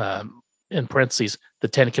parentheses the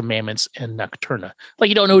Ten Commandments and Nocturna. Like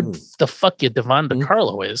you don't know who the fuck Yvonne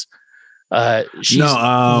DiCarlo is. She's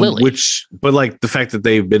Lily. But like the fact that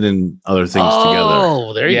they've been in other things together.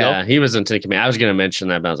 Oh, there you go. Yeah, he was in Ten Commandments. I was going to mention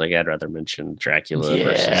that, but I was like, I'd rather mention Dracula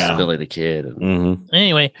versus Billy the Kid.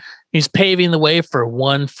 Anyway, he's paving the way for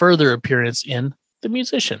one further appearance in The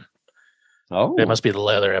Musician. Oh, that must be the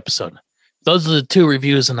other episode. Those are the 2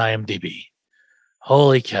 reviews on IMDb.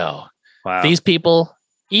 Holy cow! Wow. These people,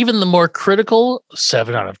 even the more critical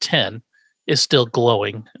 7 out of 10, is still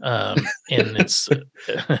glowing. In its.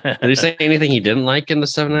 Did he say anything he didn't like in the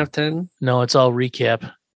 7 out of 10? No, it's all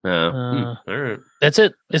recap. All right. That's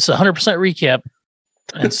it. It's 100% recap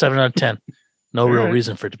and 7 out of 10. No real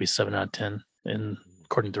reason for it to be 7 out of 10,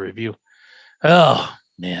 according to review. Oh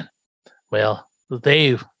man. Well,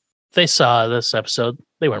 they saw this episode.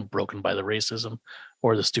 They weren't broken by the racism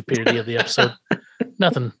or the stupidity of the episode.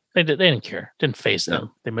 Nothing. They didn't care. Didn't faze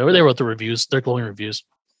them. They wrote the reviews. They're glowing reviews.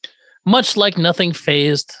 Much like nothing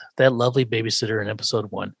fazed that lovely babysitter in episode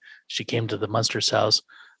 1. She came to the Munsters' house,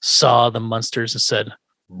 saw the Munsters, and said,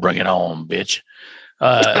 "Bring it on, bitch."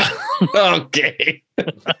 Okay. I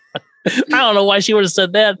don't know why she would have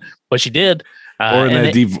said that, but she did. Or in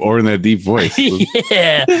that deep voice.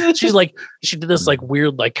 Yeah. She did this like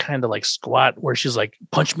weird, like kind of like squat where she's like,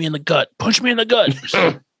 punch me in the gut.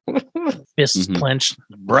 Fists clenched.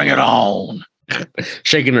 Bring it on.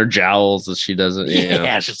 Shaking her jowls as she does it.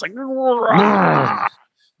 Yeah. She's like,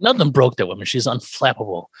 nothing broke that woman. She's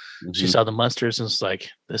unflappable. She saw the Munsters and was like,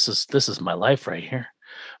 this is my life right here.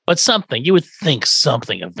 But you would think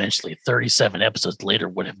something eventually 37 episodes later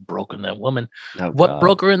would have broken that woman. What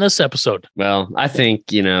broke her in this episode? Well, I think,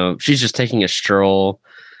 she's just taking a stroll,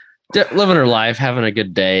 living her life, having a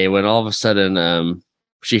good day, when all of a sudden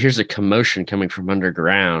she hears a commotion coming from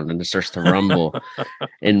underground and it starts to rumble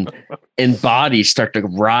and bodies start to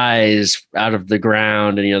rise out of the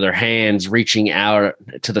ground and, their hands reaching out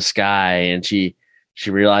to the sky. And she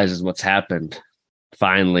realizes what's happened.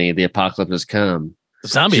 Finally, the apocalypse has come.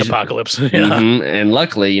 Zombie apocalypse. And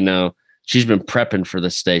luckily, she's been prepping for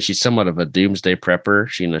this day. She's somewhat of a doomsday prepper.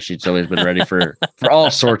 She's always been ready for all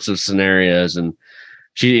sorts of scenarios. And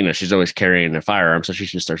she's always carrying a firearm. So she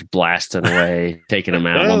just starts blasting away, taking them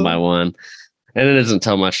out one by one. And it isn't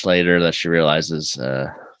until much later that she realizes,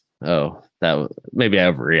 that maybe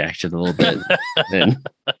I overreacted a little bit. And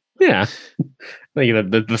yeah,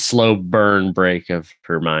 the slow burn break of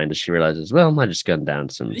her mind as she realizes, well, I just gunned down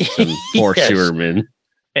some poor sewermen.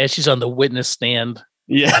 And she's on the witness stand,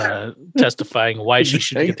 testifying why she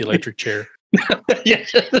should get the electric chair. Yeah,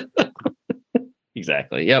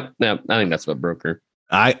 exactly. Yep. I think that's what broke her.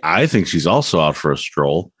 I think she's also out for a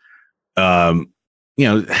stroll. She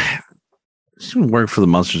work for the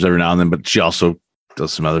Munsters every now and then, but she also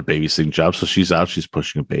does some other babysitting jobs. So she's out, she's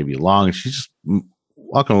pushing a baby along, and she's just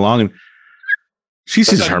walking along, and she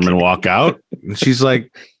sees Herman walk out, and she's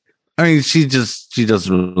like, she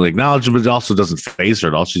doesn't really acknowledge him, but it also doesn't faze her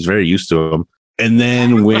at all. She's very used to him. And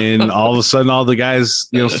then when all of a sudden all the guys,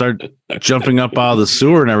 start jumping up out of the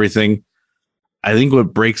sewer and everything, I think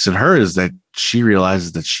what breaks in her is that she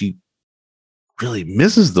realizes that she really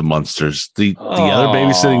misses the Munsters. The other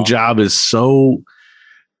babysitting job is so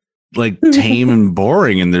like tame and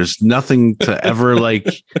boring, and there's nothing to ever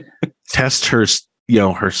like test her,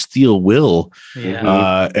 her steel will.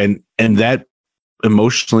 Yeah. And that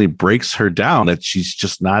emotionally breaks her down, that she's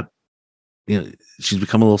just not, she's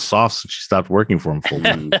become a little soft since she stopped working for him full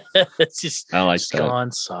time. It's just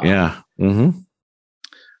gone soft. Yeah. Mm-hmm.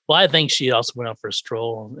 Well, I think she also went out for a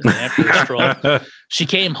stroll. And after the stroll, she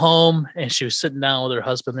came home and she was sitting down with her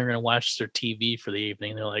husband. They're going to watch their TV for the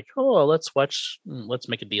evening. They're like, "Oh, let's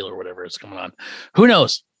make a deal or whatever is going on." Who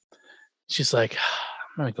knows? She's like,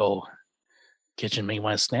 "I'm going to go kitchen, make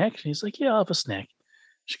my snack." And he's like, "Yeah, I'll have a snack."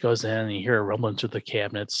 She goes in and you hear her rumbling through the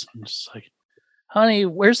cabinets. And she's like, "Honey,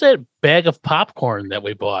 where's that bag of popcorn that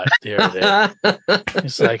we bought the other day?"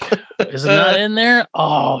 He's like, "Is it not in there?"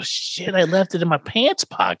 "Oh, shit, I left it in my pants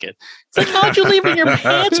pocket." It's like, "How'd you leave it in your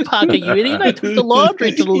pants pocket, you idiot? I took the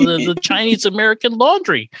laundry to the Chinese American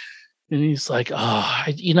laundry." And he's like,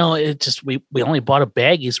 it just we only bought a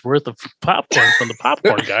baggie's worth of popcorn from the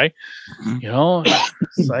popcorn guy.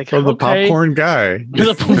 It's like From the popcorn guy.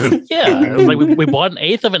 Yeah, like we bought an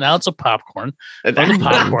eighth of an ounce of popcorn from the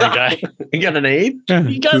popcorn guy. You got an eighth?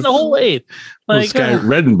 He got the whole eighth. Like this guy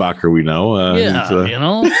Redenbacher, we know.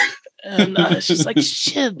 And it's just like,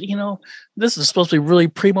 shit, this is supposed to be really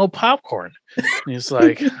primo popcorn. And he's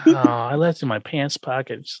like, I left it in my pants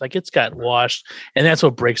pocket. She's like, it's got washed. And that's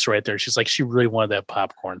what breaks right there. She's like, she really wanted that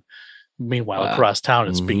popcorn. Meanwhile, across town,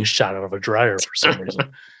 it's being shot out of a dryer for some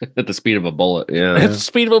reason. At the speed of a bullet. Yeah. At the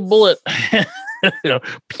speed of a bullet. Pew,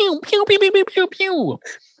 pew, pew, pew, pew, pew, pew.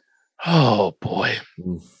 Oh, boy.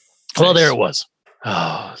 Well, there it was.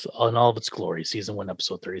 Oh, in all of its glory. Season 1,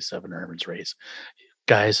 episode 37, Herman's Race.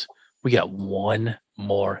 Guys, we got one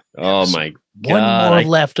more. Oh my God. One more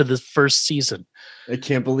left of this first season. I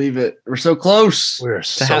can't believe it. We're so close. We're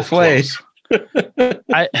so halfway. Close.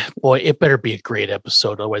 It better be a great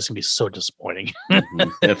episode. Otherwise, it's going to be so disappointing.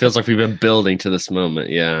 It feels like we've been building to this moment.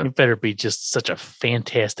 Yeah. It better be just such a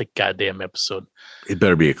fantastic goddamn episode. It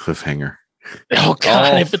better be a cliffhanger. Oh,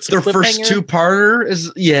 God. If it's their first two-parter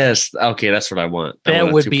is, yes. Okay, that's what I want.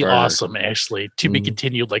 That would be awesome, actually. To be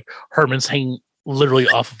continued. Like Herman's hanging literally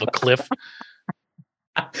off of a cliff.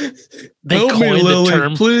 They Help coined me, Lily, the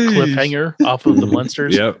term please. cliffhanger off of the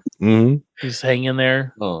Munsters. Yep. Mm-hmm. He's hanging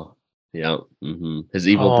there. Oh, yeah. Mm-hmm. His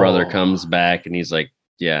evil brother comes back and he's like,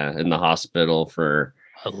 in the hospital for.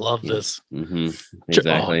 I love this. Mm-hmm.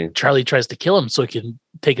 Exactly. Charlie tries to kill him so he can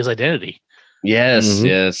take his identity. Yes,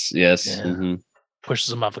 yes. Yeah. Mm-hmm.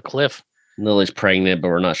 Pushes him off a cliff. Lily's pregnant, but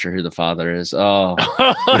we're not sure who the father is. Oh.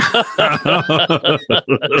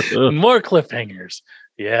 More cliffhangers.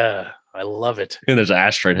 Yeah, I love it. And there's an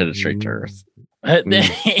asteroid headed straight to Earth. And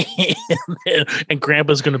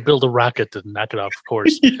Grandpa's going to build a rocket to knock it off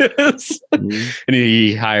course. Yes. And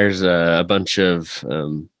he hires a bunch of,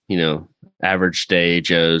 average day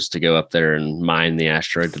Joes to go up there and mine the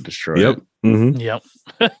asteroid to destroy it. Mm-hmm. Yep.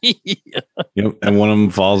 Yep. And one of them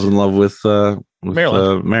falls in love with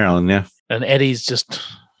Marilyn. Marilyn, yeah. And Eddie's just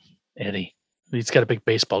Eddie. He's got a big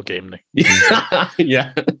baseball game.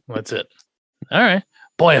 Yeah. That's it. All right.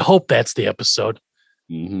 Boy, I hope that's the episode.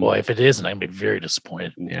 Mm-hmm. Boy, if it isn't, I'm going to be very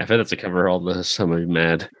disappointed. Yeah, if it has to cover all this, I'm going to be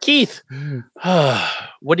mad. Keith,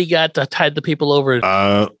 what do you got to tide the people over?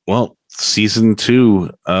 Well, season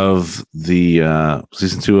 2 of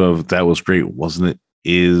That Was Great, Wasn't It?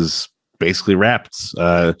 Is basically wrapped.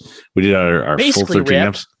 We did our full 13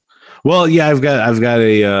 episodes. Well, yeah, I've got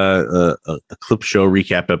a clip show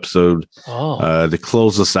recap episode to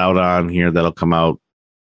close us out on here. That'll come out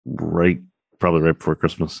probably right before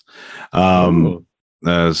Christmas.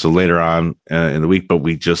 So later on in the week, but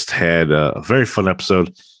we just had a very fun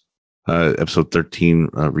episode. Episode 13,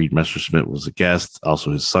 Reed Messerschmidt was a guest.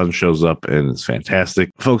 Also, his son shows up, and it's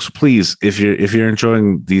fantastic. Folks, please, if you're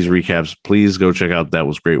enjoying these recaps, please go check out That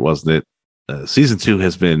Was Great, Wasn't It? Season 2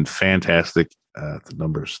 has been fantastic. The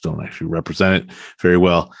numbers don't actually represent it very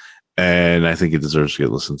well, and I think it deserves to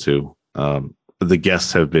get listened to. The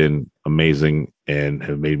guests have been amazing and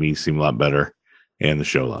have made me seem a lot better and the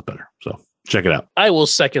show a lot better. So check it out. I will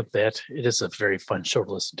second that. It is a very fun show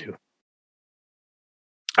to listen to.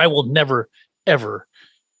 I will never, ever,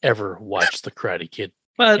 ever watch the Karate Kid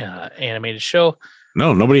animated show.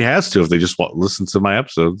 No, nobody has to if they just listen to my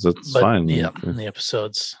episodes. That's fine. Yeah, the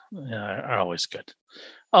episodes are always good.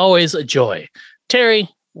 Always a joy. Terry,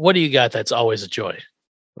 what do you got that's always a joy?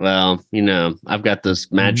 Well, I've got those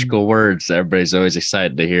magical words that everybody's always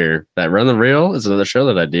excited to hear. That Run the Reel is another show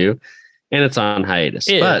that I do, and it's on hiatus.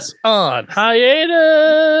 It's on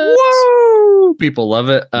hiatus. Woo! People love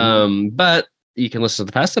it. But you can listen to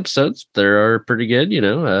the past episodes. They're pretty good,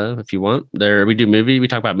 if you want. We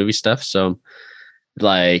talk about movie stuff. So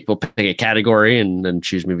like we'll pick a category and then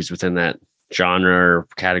choose movies within that genre or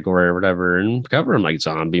category or whatever and cover them, like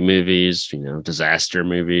zombie movies, disaster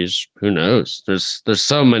movies. Who knows? There's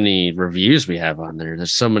so many reviews we have on there.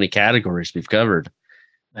 There's so many categories we've covered.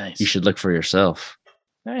 Nice. You should look for yourself.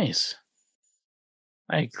 Nice.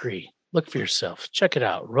 I agree. Look for yourself. Check it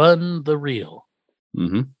out. Run the Reel.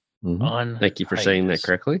 Mm-hmm. On Thank you for saying that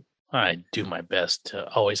correctly. I do my best to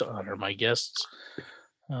always honor my guests.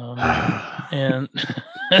 And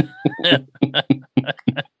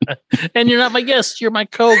and you're not my guest, you're my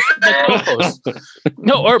co-host.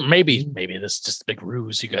 No, or maybe this is just a big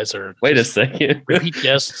ruse. You guys are wait a second. Repeat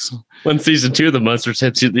guests. When season 2 of the Monsters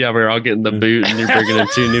hits you, we're all getting the boot and you're bringing in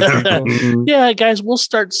 2 new people. Yeah, guys, we'll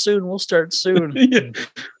start soon.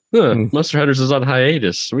 Yeah. Monster Hunters is on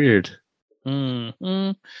hiatus. Weird.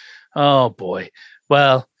 Mm-hmm. Oh boy.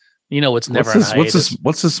 Well, You know, it's never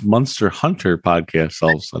What's this Monster Hunter podcast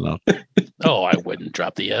all of a sudden? Oh, I wouldn't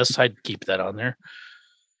drop the S. I'd keep that on there.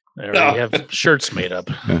 I already have shirts made up.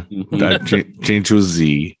 Yeah. Change to a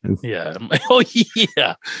Z. Yeah. Oh,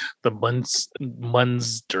 yeah. The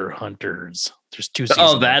Munster Hunters. There's 2 seasons.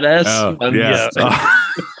 Oh, that S? Oh, yeah.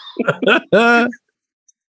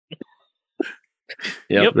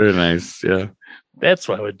 Yep. Very nice. Yeah. That's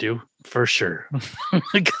what I would do for sure.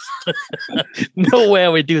 No way I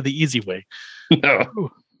would do the easy way.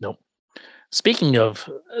 No. Speaking of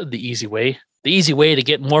the easy way to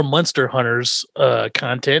get more Monster Hunters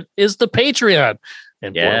content is the Patreon.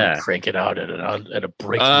 And boy, we crank it out at a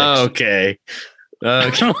break. Okay.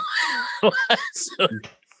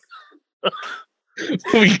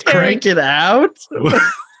 We crank it out?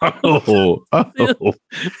 The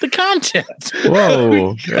content.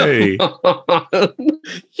 Whoa. Hey.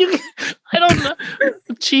 I don't know.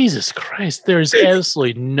 Jesus Christ. There's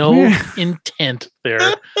absolutely no intent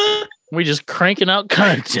there. We're just cranking out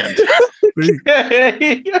content.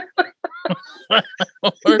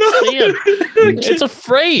 It's a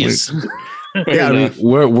phrase. Yeah, I mean,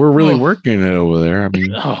 we're really working it over there. I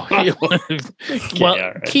mean,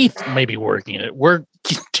 well, Keith may be working it.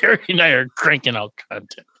 Terry and I are cranking out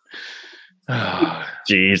content. Oh,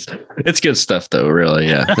 jeez, it's good stuff though. Really,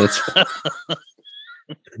 yeah.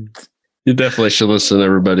 You definitely should listen,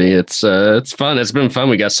 everybody. It's fun. It's been fun.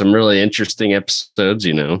 We got some really interesting episodes.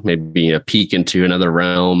 You know, maybe a peek into another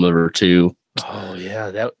realm or two. Oh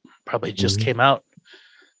yeah, that probably just came out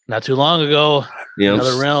not too long ago. Yep.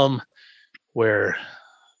 Another realm where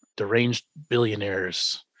deranged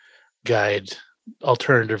billionaires guide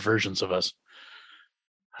alternative versions of us.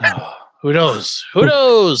 Oh, who knows? Who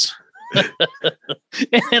knows?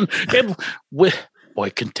 and boy,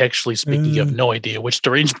 contextually speaking, you have no idea which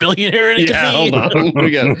deranged billionaire it Yeah, could be. hold on.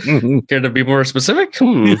 We got care to be more specific?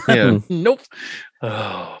 Yeah. Nope.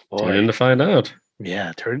 Oh boy. Tune in to find out.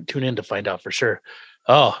 Yeah, tune in to find out for sure.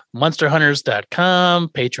 Oh, monsterhunters.com,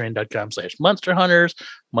 patreon.com/monsterhunters,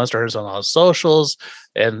 Monster Hunters on all the socials.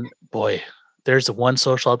 And boy, there's the one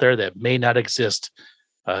social out there that may not exist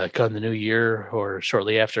come the new year or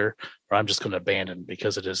shortly after, or I'm just going to abandon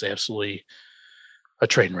because it is absolutely a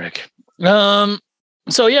train wreck. So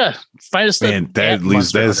yeah, find us. Man, that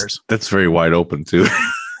leaves that's very wide open too.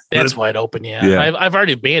 That's wide open. Yeah. I've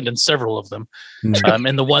already abandoned several of them.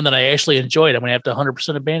 And the one that I actually enjoyed, I'm going to have to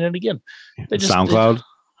 100% abandon again. SoundCloud?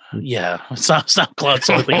 Yeah. SoundCloud's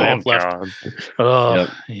the only thing I have left.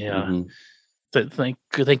 Oh, Yep. Yeah. Thank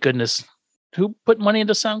goodness. Who put money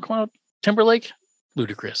into SoundCloud? Timberlake?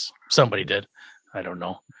 Ludicrous. Somebody did. I don't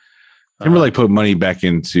know. Timberlake put money back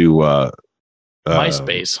into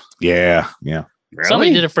MySpace. Yeah. Really?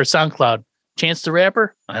 Somebody did it for SoundCloud. Chance the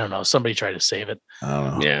Rapper? I don't know. Somebody tried to save it. I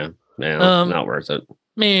don't know. Yeah. Not worth it.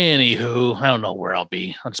 Anywho, I don't know where I'll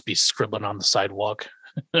be. I'll just be scribbling on the sidewalk.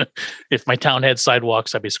 If my town had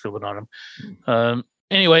sidewalks, I'd be scribbling on them.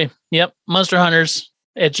 Anyway, yep.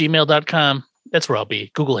 monsterhunters@gmail.com. That's where I'll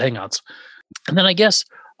be. Google Hangouts. And then I guess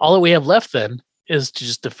all that we have left then is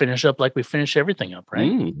to finish up like we finish everything up,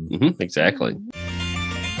 right? Mm-hmm. Exactly.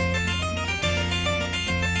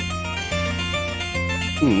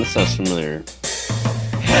 This sounds familiar.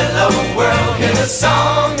 Hello world, hear the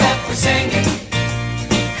song that we're singing.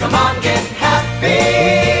 Come on, get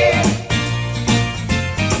happy.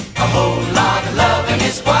 A whole lot of loving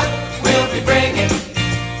is what we'll be bringing.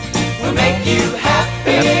 We'll make you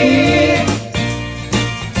happy.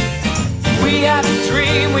 We had a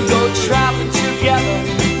dream we'd go traveling together.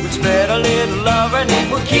 We'd spread a little love and then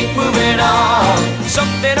we'll keep moving on.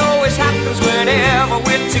 Something always happens whenever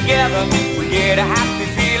we're together. We get a happy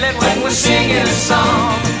feeling when we're singing a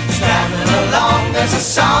song. Traveling along, there's a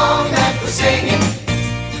song that we're singing.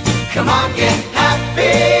 Come on, get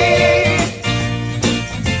happy.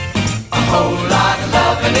 A whole lot of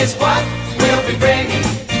loving is what we'll be bringing.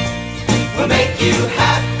 We'll make you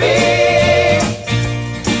happy.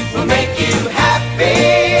 We'll make you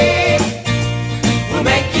happy. We'll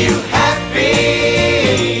make you happy.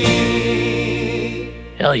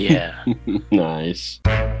 Hell yeah. Nice.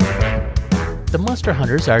 The Monster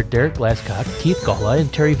Hunters are Derek Glasscock, Keith Gala,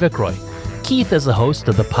 and Terry Vickroy. Keith is the host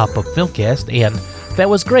of the Pop-Up Filmcast, and that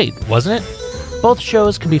was great, wasn't it? Both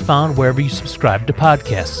shows can be found wherever you subscribe to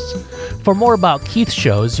podcasts. For more about Keith's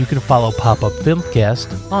shows, you can follow Pop-Up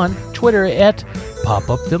Filmcast on Twitter at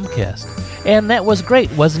Pop-Up Filmcast. And that was great,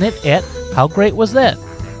 wasn't it? At How Great Was That?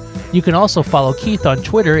 You can also follow Keith on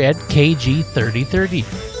Twitter at KG3030.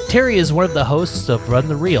 Terry is one of the hosts of Run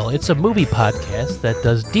the Reel. It's a movie podcast that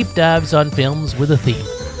does deep dives on films with a theme.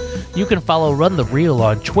 You can follow Run the Reel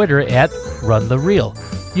on Twitter at Run the Reel.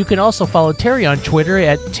 You can also follow Terry on Twitter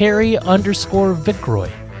at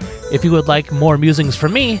Terry_Vicroy. If you would like more musings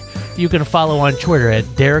from me, you can follow on Twitter at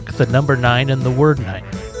Derek9 and the word 9.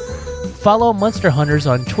 Follow Monster Hunters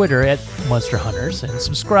on Twitter at Monster Hunters and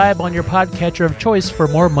subscribe on your podcatcher of choice for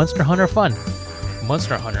more Monster Hunter fun.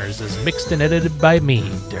 Monster Hunters is mixed and edited by me,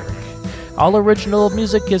 Derek. All original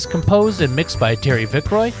music is composed and mixed by Terry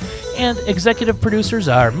Vicroy, and executive producers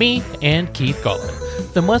are me and Keith Gullen.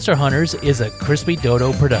 The Monster Hunters is a Crispy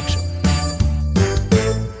Dodo production.